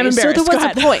 sorry. I'm So there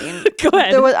embarrassed. was a point. Go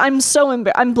ahead. I'm so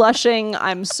embarrassed. I'm blushing.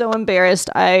 I'm so embarrassed.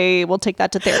 I will take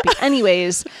that to therapy.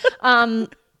 Anyways,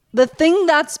 the thing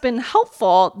that's been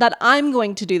helpful that I'm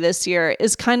going to do this year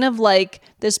is kind of like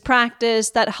this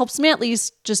practice that helps me at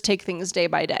least just take things day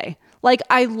by day. Like,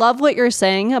 I love what you're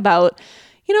saying about,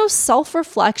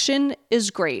 self-reflection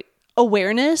is great.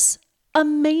 Awareness,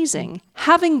 amazing.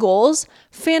 Having goals,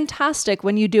 fantastic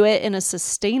when you do it in a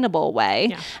sustainable way.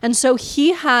 Yeah. And so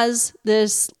he has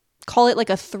this, call it like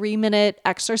a 3-minute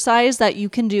exercise that you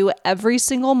can do every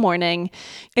single morning.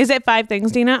 Is it 5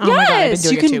 things, Dina? Oh yes, my God, I've been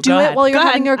doing you can it do it while you're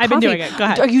having your coffee. I've been doing it. Go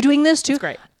ahead. Are you doing this too? It's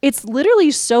great. It's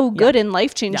literally so good and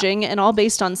life-changing and all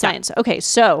based on science. Okay,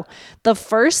 so the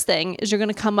first thing is you're going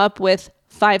to come up with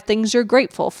 5 things you're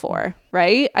grateful for,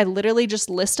 right? I literally just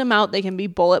list them out. They can be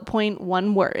bullet point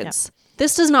 1 words. Yeah.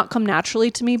 This does not come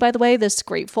naturally to me, by the way, this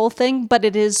grateful thing, but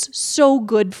it is so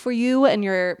good for you and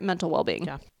your mental well-being.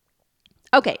 Yeah.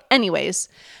 Okay, anyways,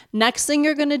 next thing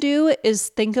you're going to do is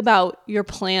think about your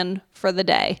plan for the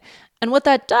day. And what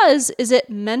that does is it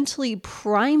mentally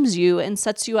primes you and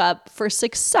sets you up for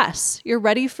success. You're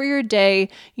ready for your day.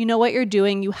 You know what you're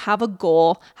doing. You have a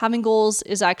goal. Having goals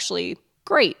is actually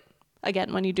great,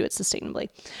 again, when you do it sustainably.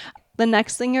 The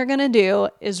next thing you're going to do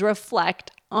is reflect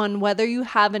on whether you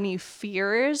have any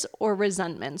fears or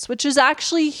resentments, which is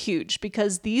actually huge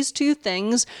because these 2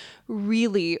 things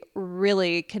really,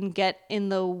 really can get in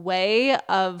the way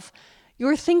of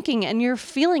your thinking and your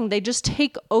feeling. They just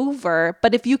take over.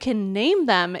 But if you can name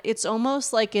them, it's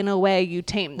almost like in a way you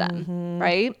tame them,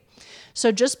 right?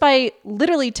 So just by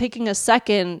literally taking a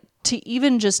second to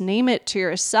even just name it to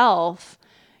yourself,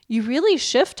 you really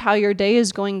shift how your day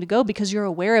is going to go because you're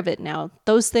aware of it now.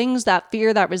 Those things, that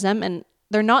fear, that resentment,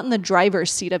 they're not in the driver's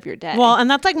seat of your day. Well,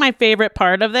 and that's like my favorite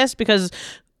part of this because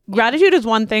gratitude is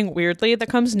one thing weirdly that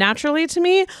comes naturally to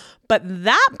me, but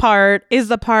that part is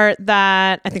the part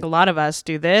that I think a lot of us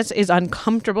do this is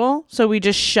uncomfortable. So we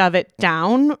just shove it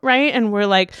down, right? And we're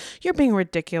like, you're being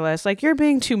ridiculous. Like you're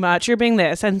being too much. You're being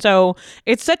this. And so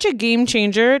it's such a game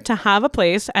changer to have a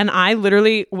place. And I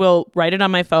literally will write it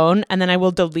on my phone and then I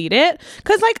will delete it.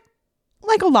 Cause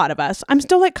like a lot of us, I'm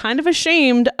still like kind of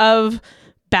ashamed of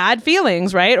bad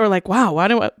feelings, right? Or like,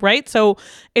 wow, right? So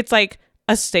it's like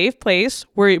a safe place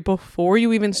where before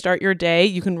you even start your day,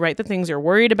 you can write the things you're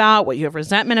worried about, what you have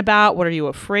resentment about, what are you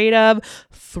afraid of,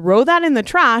 throw that in the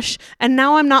trash. And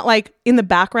now I'm not like in the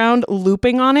background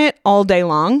looping on it all day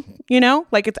long,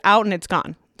 like it's out and it's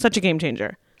gone. Such a game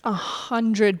changer.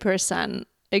 100%.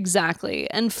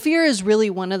 Exactly. And fear is really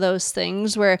one of those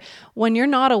things where when you're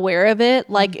not aware of it,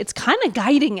 like it's kind of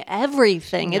guiding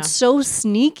everything. It's so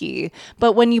sneaky.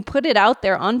 But when you put it out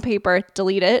there on paper,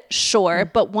 delete it, sure.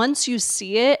 But once you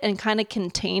see it and kind of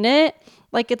contain it,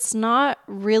 like it's not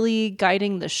really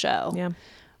guiding the show,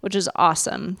 which is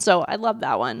awesome. So I love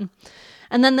that one.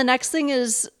 And then the next thing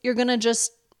is you're going to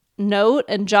just note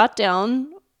and jot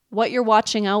down what you're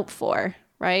watching out for,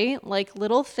 right? Like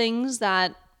little things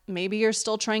that maybe you're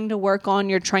still trying to work on,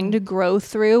 you're trying to grow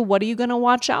through. What are you going to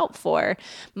watch out for?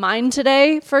 Mine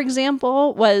today, for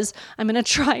example, was I'm going to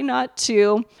try not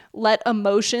to let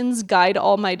emotions guide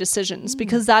all my decisions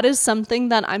because that is something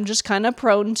that I'm just kind of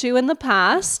prone to in the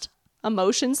past.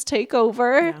 Emotions take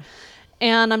over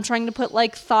and I'm trying to put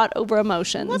like thought over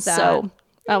emotions. What's that? So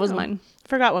that was mine.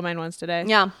 Forgot what mine was today.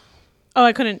 Yeah. Oh,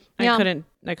 I couldn't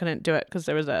do it because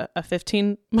there was a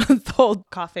 15-month-old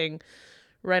coughing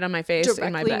right on my face Directly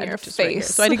in my bed. in your just right here.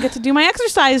 face. So I didn't get to do my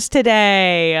exercise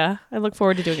today. I look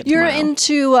forward to doing it You're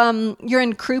tomorrow. you're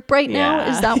in croup right now.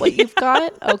 Is that what you've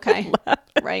got? Okay.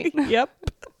 Right. Yep.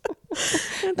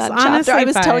 That chapter. I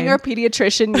was telling our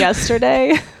pediatrician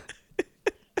yesterday.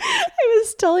 I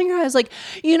was telling her, I was like,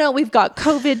 we've got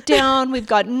COVID down, we've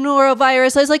got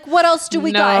norovirus. I was like, what else do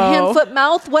we got? Hand, foot,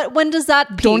 mouth? When does that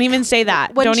peak? Don't even say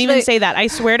that. Don't even say that. I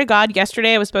swear to God,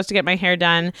 yesterday I was supposed to get my hair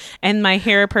done and my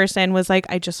hair person was like,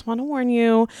 I just want to warn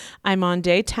you, I'm on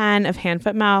day 10 of hand,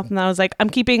 foot, mouth. And I was like, I'm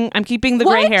keeping the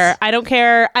gray hair. I don't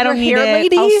care. I don't need it.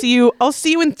 Lady? I'll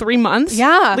see you in 3 months.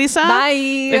 Yeah. Lisa. Bye.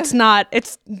 It's not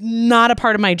a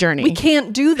part of my journey. We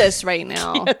can't do this right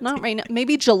now. Not right now.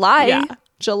 Maybe July. Yeah.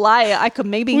 July, I could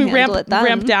maybe handle it then.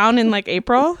 Ramp down in like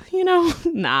April,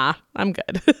 Nah, I'm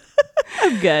good.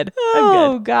 I'm good.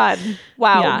 Oh, God.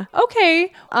 Wow. Yeah.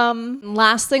 Okay.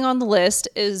 Last thing on the list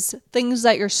is things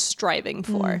that you're striving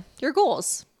for. Your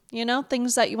goals,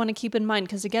 things that you want to keep in mind.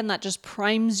 Because again, that just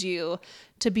primes you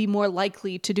to be more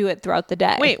likely to do it throughout the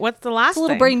day. Wait, what's the last little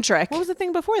thing? brain trick. What was the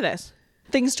thing before this?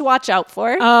 Things to watch out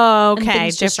for. Oh, okay. And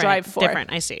things to strive for.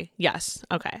 Different. I see. Yes.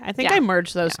 Okay. I think I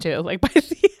merged those two. Like by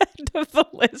the end of the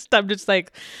list, I'm just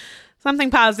like,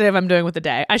 something positive I'm doing with the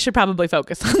day. I should probably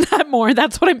focus on that more.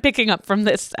 That's what I'm picking up from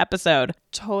this episode.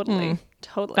 Totally.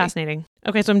 Fascinating.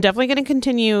 Okay, so I'm definitely going to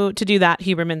continue to do that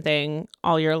Huberman thing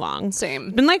all year long. Same.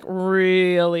 It's been like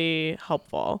really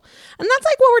helpful. And that's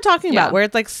like what we're talking about, where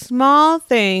it's like small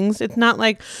things. It's not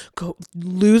like go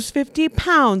lose 50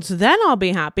 pounds, then I'll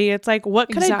be happy. It's like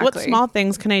what small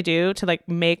things can I do to like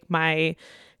make my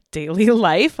daily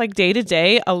life, like day to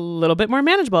day, a little bit more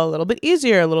manageable, a little bit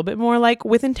easier, a little bit more like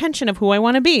with intention of who I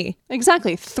want to be.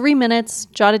 Exactly. 3 minutes,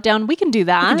 jot it down. We can do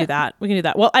that. We can do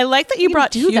that. Well, I like that you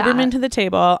brought Huberman to the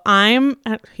table. I'm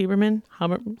at Huberman. Are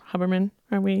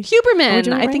we?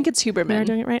 Huberman. I think it's Huberman. We're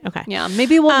doing it right? Okay. Yeah.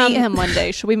 Maybe we'll meet him one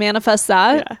day. Should we manifest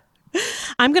that? Yeah.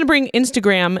 I'm going to bring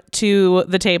Instagram to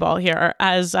the table here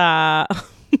as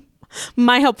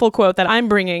my helpful quote that I'm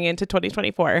bringing into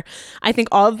 2024. I think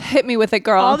hit me with it,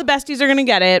 girl. All the besties are going to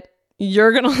get it.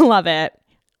 You're going to love it.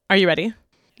 Are you ready?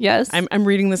 Yes. I'm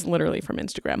reading this literally from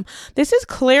Instagram. This is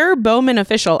Claire Bowman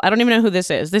Official. I don't even know who this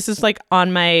is. This is like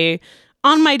on my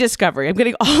discovery. I'm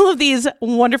getting all of these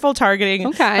wonderful targeting.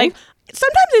 Okay. Like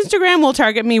sometimes Instagram will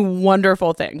target me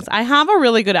wonderful things. I have a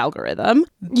really good algorithm.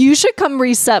 You should come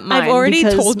reset mine. I've already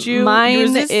told you.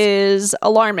 Mine is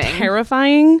alarming.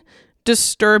 Terrifying.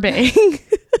 Disturbing.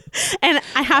 And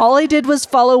all I did was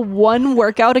follow one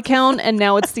workout account and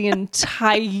now it's the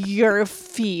entire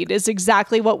feed is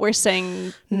exactly what we're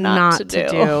saying not to do.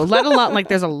 Let alone like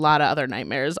there's a lot of other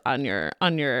nightmares on your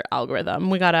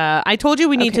algorithm. I told you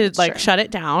we need to like shut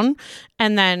it down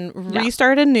and then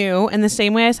restart anew. And the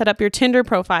same way I set up your Tinder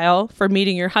profile for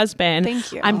meeting your husband.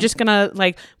 Thank you. I'm just gonna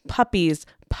like puppies,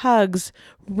 pugs,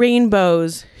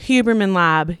 rainbows, Huberman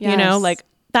Lab, like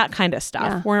that kind of stuff.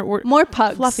 Yeah. We're more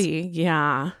pugs. Fluffy.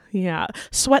 Yeah.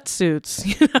 Sweatsuits,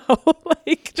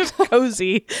 like just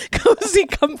cozy,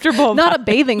 comfortable. Not a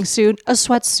bathing suit, a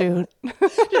sweatsuit.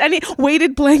 Any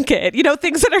weighted blanket,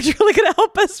 things that are really going to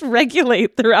help us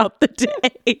regulate throughout the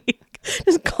day.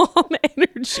 Just calm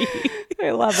energy.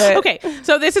 I love it. Okay.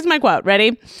 So this is my quote.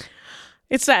 Ready?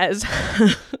 It says,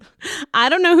 I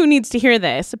don't know who needs to hear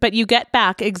this, but you get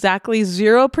back exactly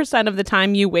 0% of the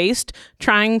time you waste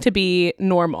trying to be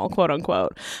normal, quote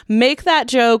unquote. Make that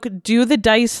joke, do the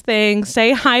dice thing,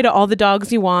 say hi to all the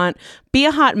dogs you want, be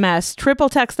a hot mess, triple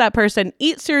text that person,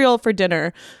 eat cereal for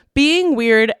dinner. Being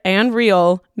weird and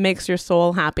real makes your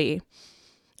soul happy.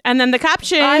 And then the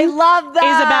caption I love that.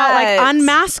 is about like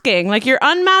unmasking, like your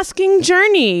unmasking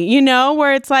journey,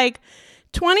 where it's like,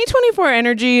 2024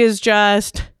 energy is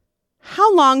just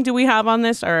how long do we have on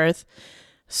this earth?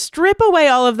 strip away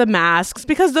all of the masks,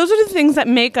 because those are the things that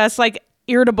make us like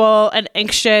irritable and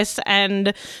anxious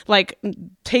and like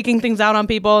taking things out on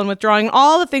people and withdrawing,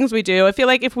 all the things we do. I feel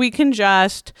like if we can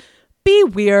just be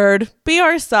weird, be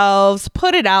ourselves,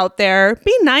 put it out there,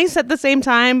 be nice at the same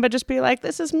time, but just be like,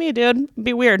 this is me, dude.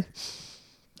 Be weird.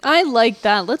 I like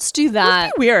that. Let's do that.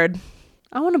 Let's be weird.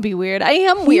 I want to be weird. I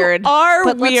am weird. You are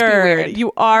but weird. Let's be weird.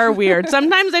 You are weird.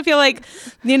 Sometimes I feel like,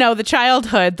 the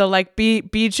childhood, the like be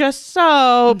just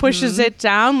so pushes it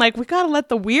down. Like, we got to let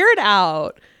the weird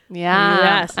out. Yeah.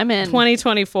 Yes. I'm in.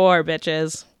 2024,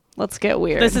 bitches. Let's get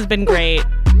weird. This has been great.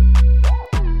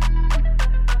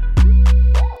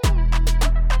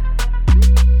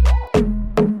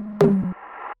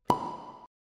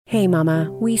 Hey mama,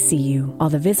 we see you, all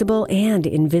the visible and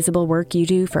invisible work you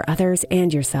do for others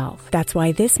and yourself. That's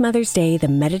why this Mother's Day, the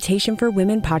Meditation for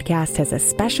Women podcast has a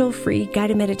special free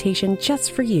guided meditation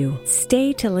just for you.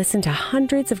 Stay to listen to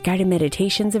hundreds of guided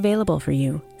meditations available for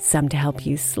you. Some to help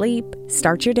you sleep,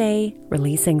 start your day,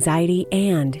 release anxiety,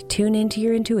 and tune into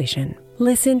your intuition.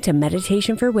 Listen to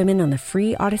Meditation for Women on the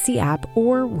free Odyssey app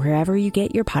or wherever you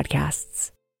get your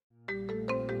podcasts.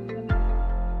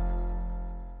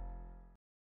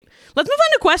 Let's move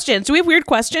on to questions. Do we have weird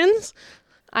questions?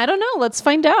 I don't know. Let's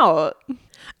find out.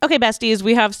 Okay, besties,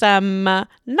 we have some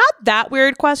not that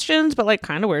weird questions, but like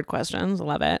kind of weird questions.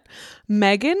 Love it.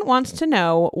 Megan wants to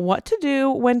know what to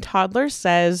do when toddler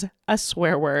says a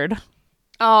swear word.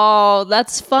 Oh,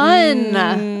 that's fun.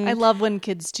 I love when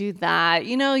kids do that.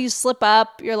 You slip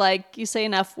up, you say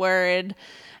an F word,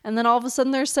 and then all of a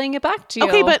sudden they're saying it back to you.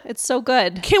 Okay, but it's so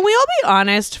good. Can we all be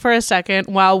honest for a second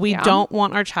while we don't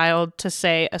want our child to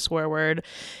say a swear word?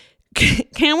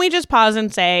 Can we just pause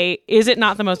and say, is it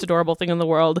not the most adorable thing in the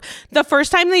world? The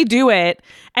first time they do it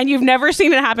and you've never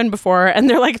seen it happen before and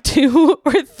they're like 2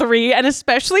 or 3, and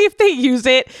especially if they use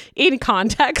it in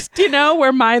context,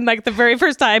 where mine, like the very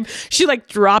first time she like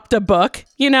dropped a book,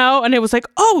 and it was like,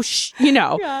 oh,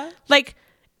 like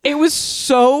it was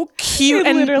so cute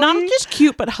and not just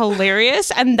cute, but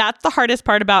hilarious. And that's the hardest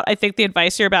part about, I think, the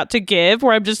advice you're about to give,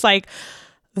 where I'm just like,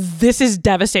 this is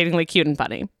devastatingly cute and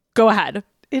funny. Go ahead.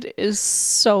 It is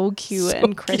so cute. So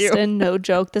and Kristen, cute. No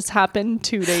joke, this happened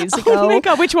 2 days ago. Oh my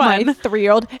God, which one? My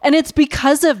 3-year-old. And it's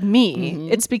because of me.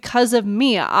 Mm-hmm. It's because of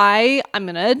me. I'm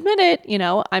going to admit it.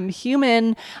 I'm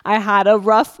human. I had a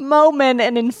rough moment,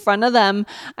 and in front of them,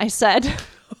 I said...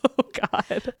 Oh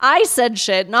God. I said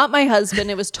shit, not my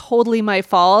husband. It was totally my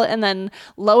fault. And then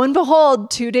lo and behold,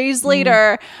 2 days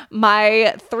later,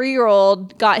 my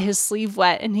 3-year-old got his sleeve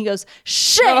wet and he goes,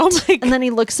 shit. Oh my God. And then he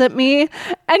looks at me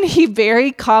and he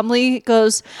very calmly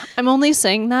goes, I'm only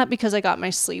saying that because I got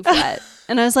my sleeve wet.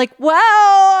 And I was like,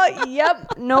 well,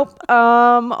 yep, nope.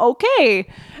 Okay.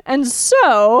 And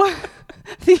so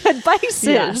the advice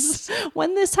is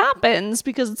when this happens,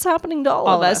 because it's happening to all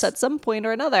of us at some point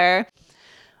or another,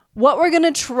 what we're going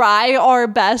to try our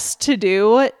best to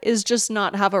do is just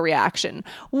not have a reaction.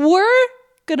 We're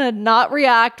going to not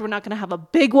react. We're not going to have a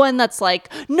big one that's like,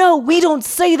 no, we don't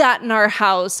say that in our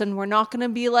house. And we're not going to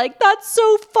be like, that's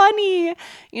so funny.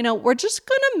 We're just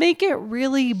going to make it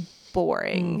really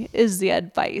boring is the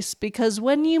advice, because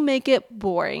when you make it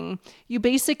boring, you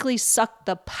basically suck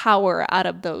the power out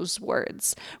of those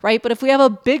words, right? But if we have a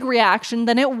big reaction,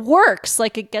 then it works.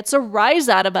 Like, it gets a rise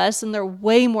out of us and they're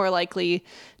way more likely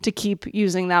to keep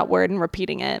using that word and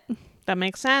repeating it. That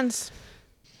makes sense.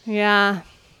 Yeah.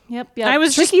 Yep. I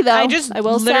was tricky though. I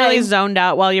will literally zoned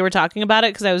out while you were talking about it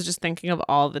because I was just thinking of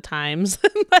all the times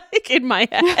like in my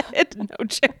head. No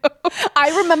joke.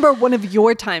 I remember one of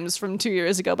your times from 2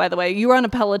 years ago, by the way. You were on a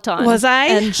Peloton. Was I?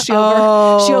 And she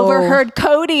overheard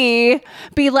Cody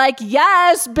be like,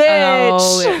 yes, bitch.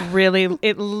 Oh,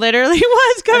 it literally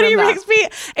was Cody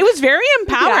Rigsby. It was very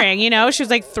empowering. She was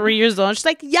like 3 years old. She's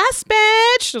like, yes,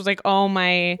 bitch. She was like, oh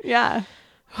my. Yeah.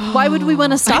 Why would we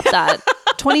want to stop that?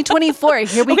 2024,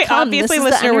 here we come. Obviously,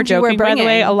 listener, we're joking, by the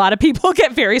way. A lot of people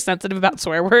get very sensitive about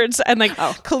swear words, and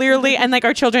clearly, and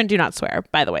our children do not swear,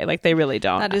 by the way. They really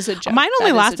don't. That is a joke. Mine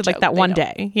only lasted that one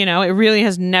day. It really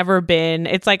has never been.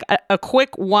 It's like a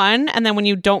quick one, and then when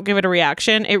you don't give it a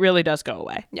reaction, it really does go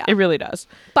away. Yeah, it really does.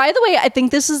 By the way, I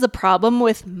think this is the problem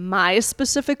with my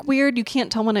specific weird. You can't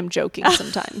tell when I'm joking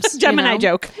sometimes. Gemini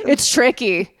joke. It's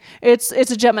tricky. It's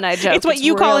a Gemini joke. It's what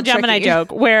you call a Gemini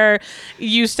joke, where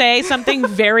you say something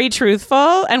very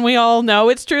truthful and we all know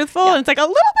it's truthful and it's like a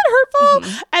little bit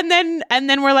hurtful, and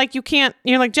then we're like,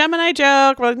 you're like, Gemini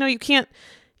joke. We're like, no, you can't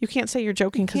say you're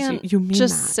joking because you mean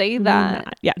just that. say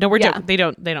that. Yeah, no, we're joking. They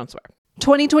don't swear.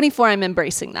 2024, I'm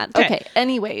embracing that. Okay.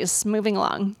 Anyways, moving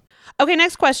along. Okay,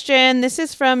 next question. This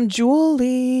is from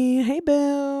Julie. Hey,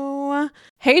 boo. Hello.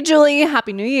 Hey, Julie.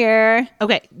 Happy New Year.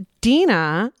 Okay.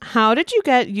 Dina, how did you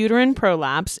get uterine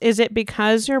prolapse? Is it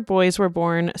because your boys were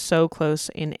born so close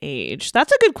in age?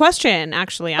 That's a good question,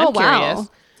 actually. I'm curious. Wow.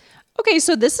 Okay,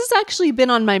 so this has actually been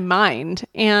on my mind.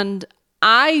 And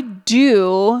I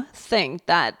do think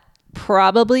that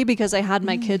probably because I had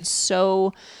my kids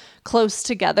so close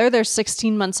together, they're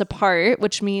 16 months apart,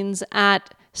 which means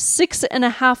at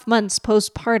 6.5 months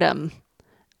postpartum,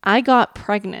 I got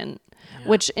pregnant,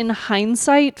 which in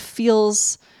hindsight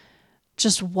feels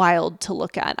just wild to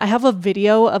look at. I have a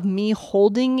video of me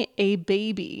holding a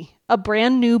baby, a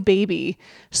brand new baby,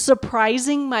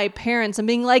 surprising my parents and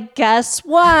being like, guess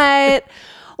what?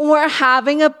 We're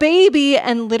having a baby.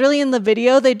 And literally in the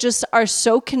video, they just are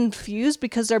so confused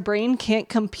because their brain can't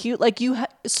compute. Like you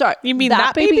mean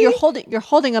that baby? You're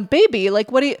holding a baby. Like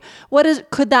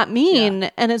could that mean? Yeah.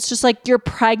 And it's just like, you're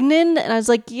pregnant. And I was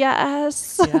like,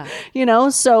 yes,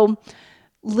 so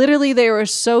literally they were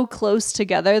so close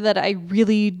together that I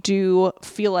really do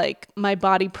feel like my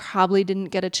body probably didn't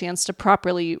get a chance to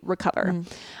properly recover.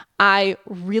 I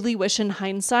really wish in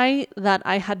hindsight that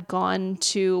I had gone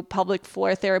to pelvic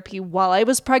floor therapy while I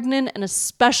was pregnant and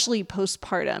especially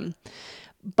postpartum.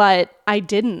 But I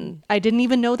didn't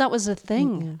even know that was a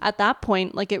thing at that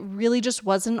point. Like it really just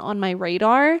wasn't on my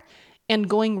radar. And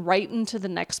going right into the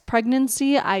next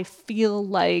pregnancy, I feel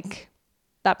like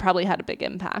that probably had a big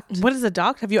impact. What is a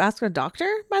doctor? Have you asked a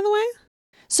doctor, by the way?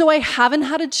 So I haven't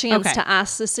had a chance to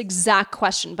ask this exact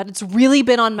question, but it's really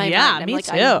been on my mind. I'm me like,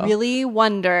 too. I really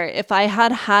wonder if I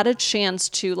had a chance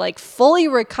to like fully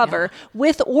recover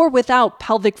with or without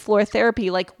pelvic floor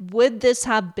therapy, like would this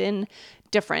have been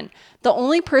different? The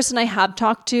only person I have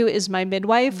talked to is my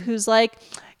midwife, who's like,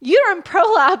 uterine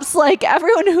prolapse, like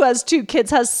everyone who has 2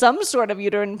 kids has some sort of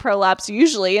uterine prolapse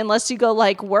usually, unless you go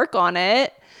like work on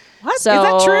it. What? So, is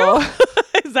that true?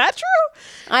 Is that true?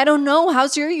 I don't know.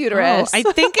 How's your uterus? I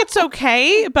think it's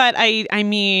okay, but I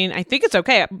mean, I think it's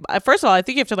okay. First of all, I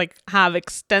think you have to like have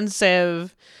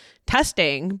extensive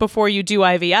testing before you do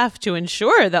IVF to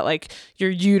ensure that like your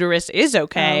uterus is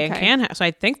okay. And can so I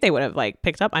think they would have like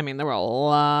picked up. I mean, there were a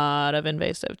lot of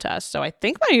invasive tests, so I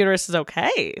think my uterus is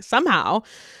okay somehow,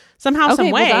 some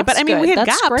way. Well, but I mean, we had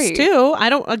that's gaps great. too.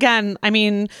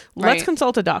 Let's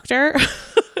consult a doctor.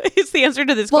 Is the answer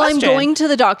to this question. Well, I'm going to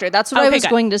the doctor. That's what I was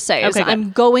going to say. Is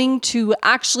I'm going to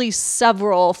actually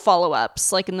several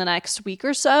follow-ups like in the next week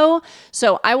or so.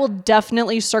 So I will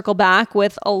definitely circle back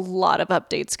with a lot of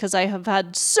updates because I have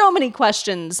had so many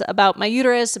questions about my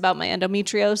uterus, about my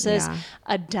endometriosis,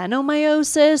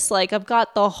 adenomyosis. Like I've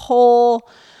got the whole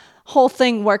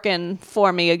thing working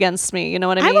for me against me. You know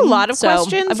what I mean? I have a lot of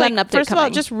questions. I've got an update first coming. of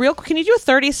all, just real, can you do a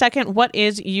 30-second, what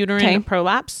is uterine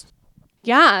prolapse?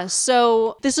 Yeah.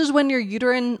 So this is when your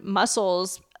uterine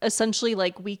muscles essentially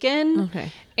like weaken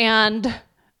and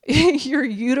your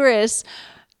uterus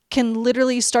can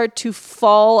literally start to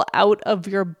fall out of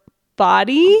your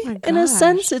body in a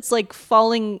sense. It's like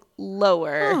falling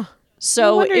lower. Huh.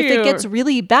 So if it gets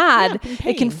really bad,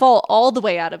 it can fall all the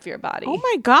way out of your body. Oh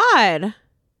my God.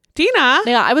 Dina.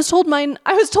 Yeah, I was told mine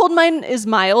is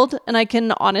mild and I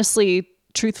can honestly,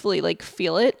 truthfully like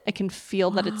feel it. I can feel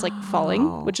that it's like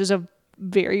falling, which is a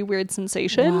very weird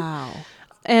sensation. Wow.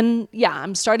 And yeah,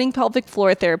 I'm starting pelvic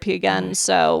floor therapy again.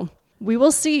 So we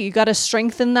will see. You got to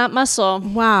strengthen that muscle.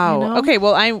 Wow. You know? Okay.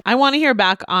 Well, I want to hear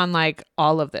back on like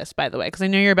all of this, by the way, because I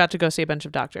know you're about to go see a bunch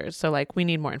of doctors. So like we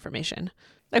need more information.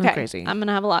 Okay. Crazy. I'm going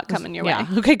to have a lot coming your way.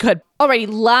 Okay, good.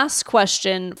 Alrighty. Last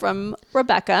question from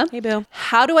Rebecca. Hey, Bill.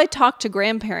 How do I talk to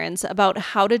grandparents about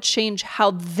how to change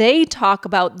how they talk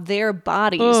about their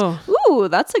bodies? Ooh,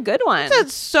 that's a good one.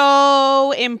 That's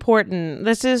so important.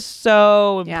 This is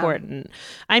so important. Yeah.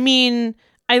 I mean,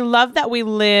 I love that we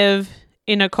live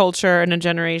in a culture and a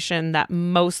generation that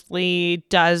mostly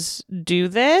does do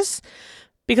this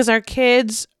because our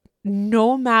kids,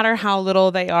 no matter how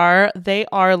little they are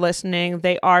listening.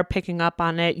 They are picking up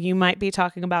on it. You might be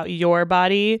talking about your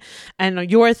body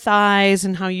and your thighs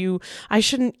and how I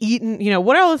shouldn't eat.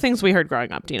 What are all the things we heard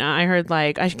growing up, Dina? I heard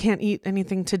like, I can't eat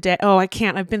anything today. Oh, I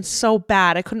can't. I've been so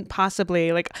bad. I couldn't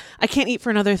possibly, like, I can't eat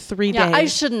for another 3 days. I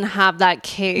shouldn't have that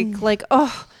cake. Like,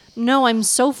 oh, no, I'm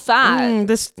so fat.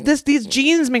 These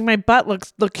jeans make my butt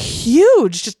look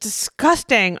huge. Just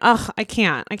disgusting. Ugh, I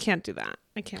can't do that.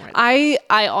 I can't write that.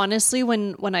 I honestly,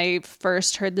 when I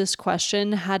first heard this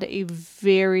question, had a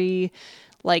very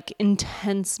like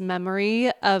intense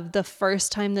memory of the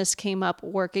first time this came up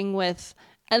working with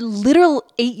a literal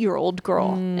 8-year-old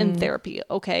girl in therapy,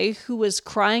 who was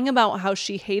crying about how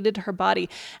she hated her body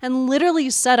and literally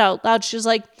said out loud, she was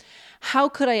like, how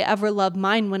could I ever love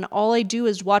mine when all I do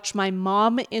is watch my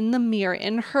mom in the mirror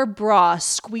in her bra,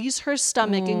 squeeze her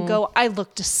stomach and go, I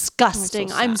look disgusting.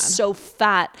 So I'm sad. so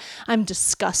fat. I'm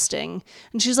disgusting.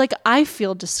 And she's like, I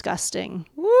feel disgusting.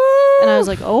 Woo! And I was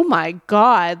like, oh my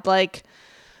God, like,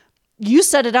 you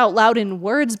said it out loud in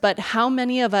words, but how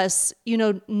many of us,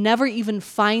 never even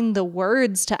find the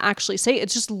words to actually say it?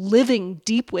 It's just living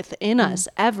deep within us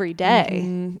every day.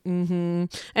 And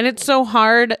it's so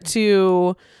hard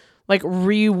to like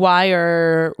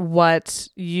rewire what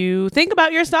you think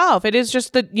about yourself. It is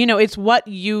just that,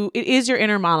 it is your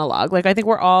inner monologue. Like, I think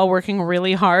we're all working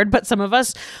really hard, but some of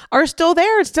us are still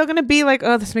there. It's still going to be like,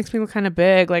 oh, this makes me look kind of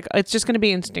big. Like, it's just going to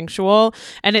be instinctual.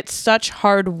 And it's such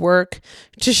hard work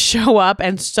to show up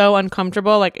and so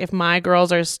uncomfortable. Like, if my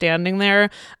girls are standing there,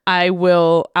 I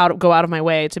will go out of my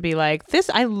way to be like,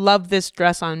 I love this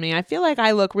dress on me. I feel like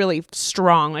I look really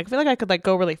strong. Like, I feel like I could like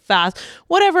go really fast.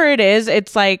 Whatever it is,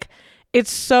 it's like, it's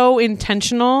so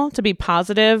intentional to be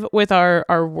positive with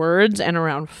our words and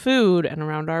around food and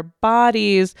around our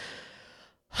bodies.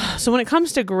 So when it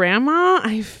comes to grandma,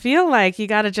 I feel like you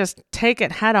got to just take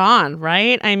it head on,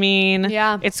 right? I mean,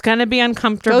 Yeah. It's going to be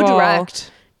uncomfortable. Go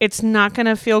direct. It's not going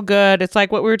to feel good. It's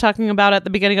like what we were talking about at the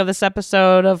beginning of this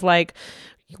episode of like,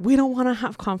 we don't want to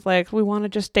have conflict. We want to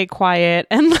just stay quiet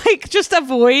and like just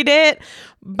avoid it.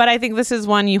 But I think this is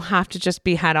one you have to just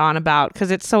be head on about because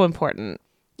it's so important.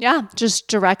 Yeah, just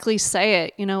directly say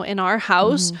it. In our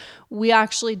house, we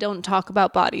actually don't talk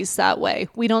about bodies that way.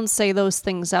 We don't say those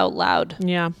things out loud.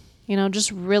 Yeah.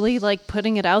 Just really like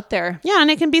putting it out there. Yeah,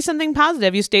 and it can be something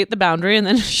positive. You state the boundary and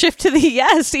then shift to the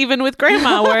yes, even with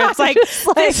grandma, where it's like,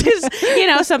 this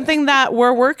is, something that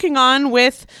we're working on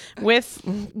with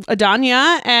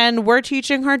Adanya, and we're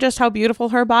teaching her just how beautiful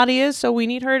her body is. So we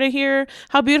need her to hear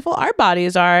how beautiful our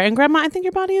bodies are. And grandma, I think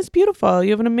your body is beautiful.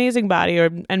 You have an amazing body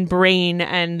and brain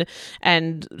and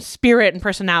spirit and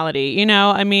personality.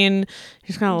 I mean,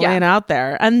 he's going to lay it out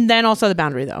there. And then also the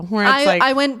boundary though, where it's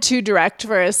I went too direct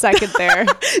for a second there.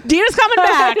 Dina's coming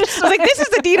back. I was like, this is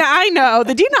the Dina I know.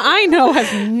 The Dina I know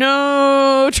has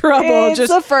no trouble. It's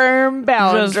a firm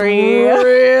boundary. Just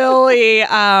really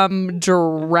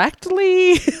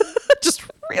directly, just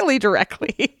really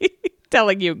directly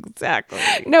telling you exactly.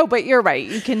 No, but you're right.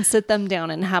 You can sit them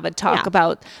down and have a talk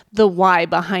about the why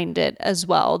behind it as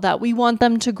well, that we want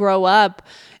them to grow up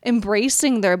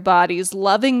embracing their bodies,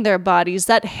 loving their bodies,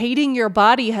 that hating your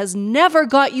body has never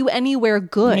got you anywhere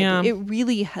good. Yeah. It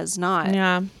really has not.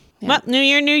 Yeah. Well, new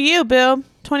year, new you, boo.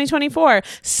 2024.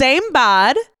 Same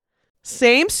bod,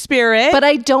 same spirit. But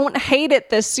I don't hate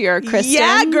it this year, Kristen.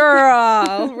 Yeah,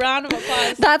 girl. Round of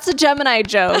applause. That's a Gemini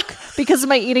joke because of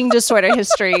my eating disorder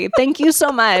history. Thank you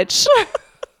so much.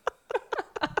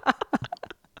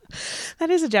 That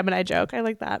is a Gemini joke. I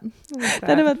like that.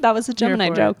 That was a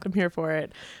Gemini joke. I'm here for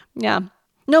it. Yeah.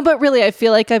 No, but really, I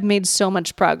feel like I've made so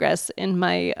much progress in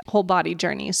my whole body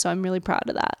journey. So I'm really proud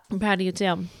of that. I'm proud of you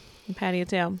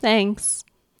too. Thanks.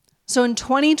 So in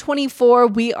 2024,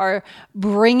 we are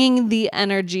bringing the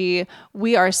energy.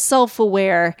 We are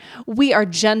self-aware. We are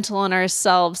gentle on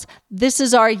ourselves. This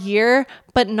is our year,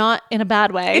 but not in a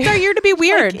bad way. It's our year to be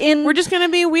weird. We're just going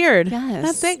to be weird. Yes.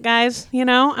 That's it, guys. I'm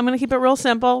going to keep it real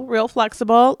simple, real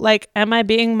flexible. Like, am I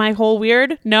being my whole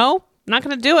weird? No, I'm not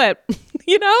going to do it.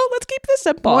 Let's keep this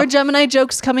simple. More Gemini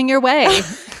jokes coming your way.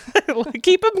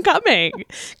 Keep them coming.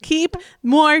 Keep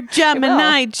more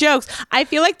Gemini jokes. I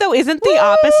feel like though, isn't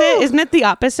it the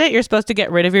opposite? You're supposed to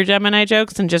get rid of your Gemini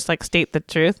jokes and just like state the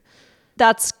truth.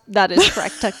 That is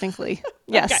correct, technically.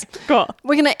 Yes. Okay, cool.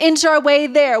 We're going to inch our way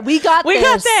there. We got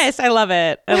this. I love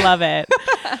it.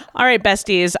 All right,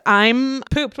 besties. I'm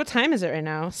pooped. What time is it right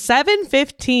now?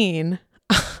 7:15.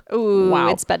 Ooh, wow.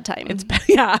 It's bedtime.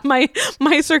 My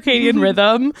circadian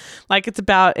rhythm. Like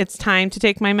it's time to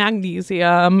take my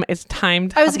magnesium. It's time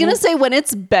to I was going to say when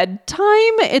it's bedtime,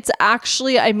 it's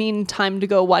actually, time to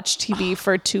go watch TV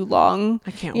for too long.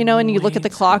 I can't and you look at the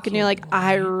wait. clock and you're like,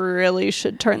 I really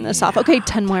should turn this off. Okay,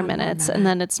 10 more minutes. And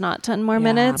then it's not 10 more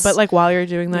minutes. But like while you're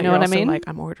doing that, You know you're what I also mean? like,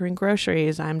 I'm ordering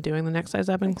groceries. I'm doing the next size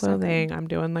up in clothing. I'm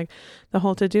doing like the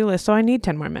whole to-do list. So I need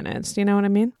 10 more minutes. You know what I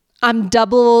mean? I'm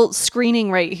double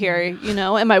screening right here.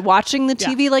 Am I watching the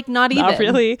TV? Like not even. Not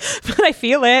really, but I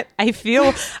feel it. I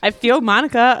feel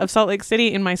Monica of Salt Lake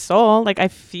City in my soul. Like I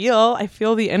feel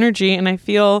the energy and I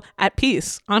feel at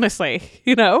peace, honestly,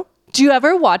 Do you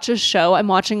ever watch a show? I'm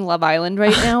watching Love Island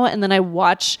right now, and then I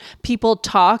watch people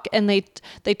talk, and they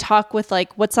talk with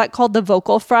like, what's that called? The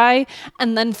vocal fry.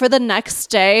 And then for the next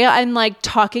day, I'm like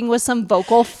talking with some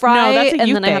vocal fry, that's a and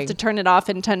you then I have thing. to turn it off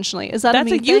intentionally. Is that That's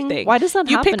a me a you thing? thing. Why does that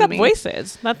you happen pick to up me?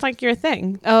 voices. That's like your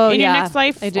thing. Oh, in your yeah, next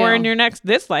life I do. or in your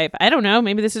this life. I don't know.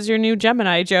 Maybe this is your new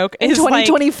Gemini joke. In It's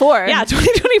 2024. Like, yeah,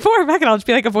 2024. Back, I'll just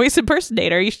be like a voice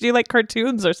impersonator. You should do like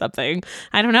cartoons or something.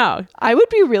 I don't know. I would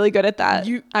be really good at that.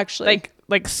 Actually,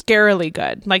 Like scarily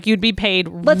good. Like you'd be paid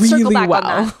Let's really circle back well.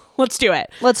 on that. Let's do it.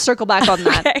 Let's circle back on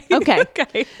that. Okay.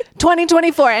 Okay.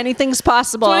 2024. Anything's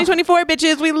possible. 2024,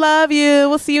 bitches. We love you.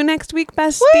 We'll see you next week,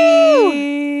 besties.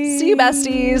 Woo! See you,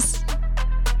 besties.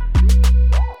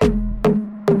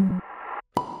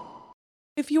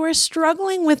 If you are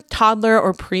struggling with toddler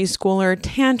or preschooler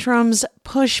tantrums,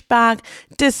 pushback,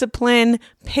 discipline,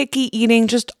 picky eating,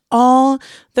 just all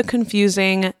the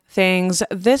confusing things,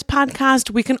 this podcast,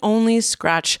 we can only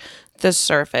scratch the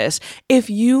surface. If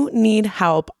you need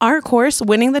help, our course,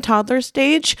 Winning the Toddler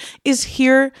Stage, is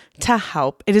here to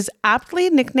help. It is aptly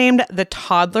nicknamed the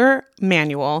Toddler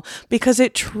Manual because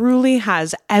it truly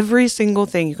has every single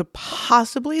thing you could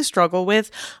possibly struggle with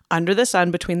under the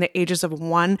sun between the ages of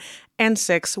 1 and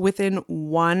 6 within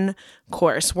one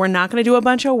course. We're not going to do a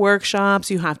bunch of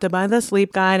workshops. You have to buy the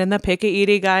sleep guide and the picky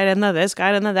eating guide and the this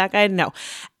guide and the that guide. No,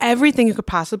 everything you could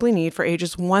possibly need for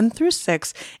ages 1 through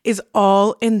 6 is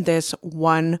all in this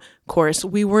one course.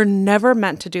 We were never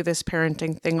meant to do this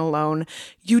parenting thing alone.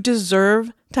 You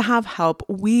deserve to have help.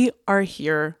 We are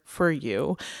here for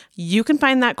you. You can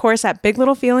find that course at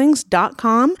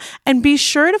biglittlefeelings.com and be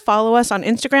sure to follow us on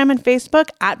Instagram and Facebook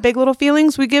at Big Little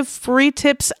Feelings. We give free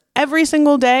tips every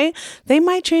single day. They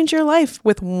might change your life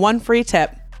with one free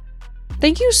tip.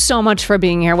 Thank you so much for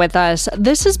being here with us.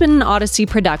 This has been an Odyssey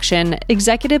production,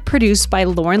 executive produced by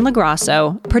Lauren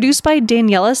Lagrasso, produced by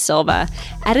Daniela Silva,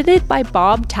 edited by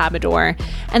Bob Tabador,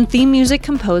 and theme music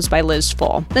composed by Liz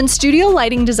Full. Then studio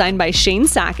lighting designed by Shane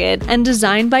Sackett and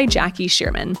designed by Jackie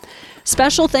Shearman.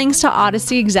 Special thanks to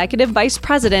Odyssey Executive Vice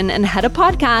President and Head of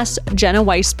Podcast, Jenna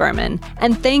Weiss-Berman.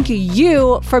 And thank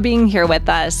you for being here with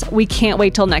us. We can't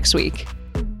wait till next week.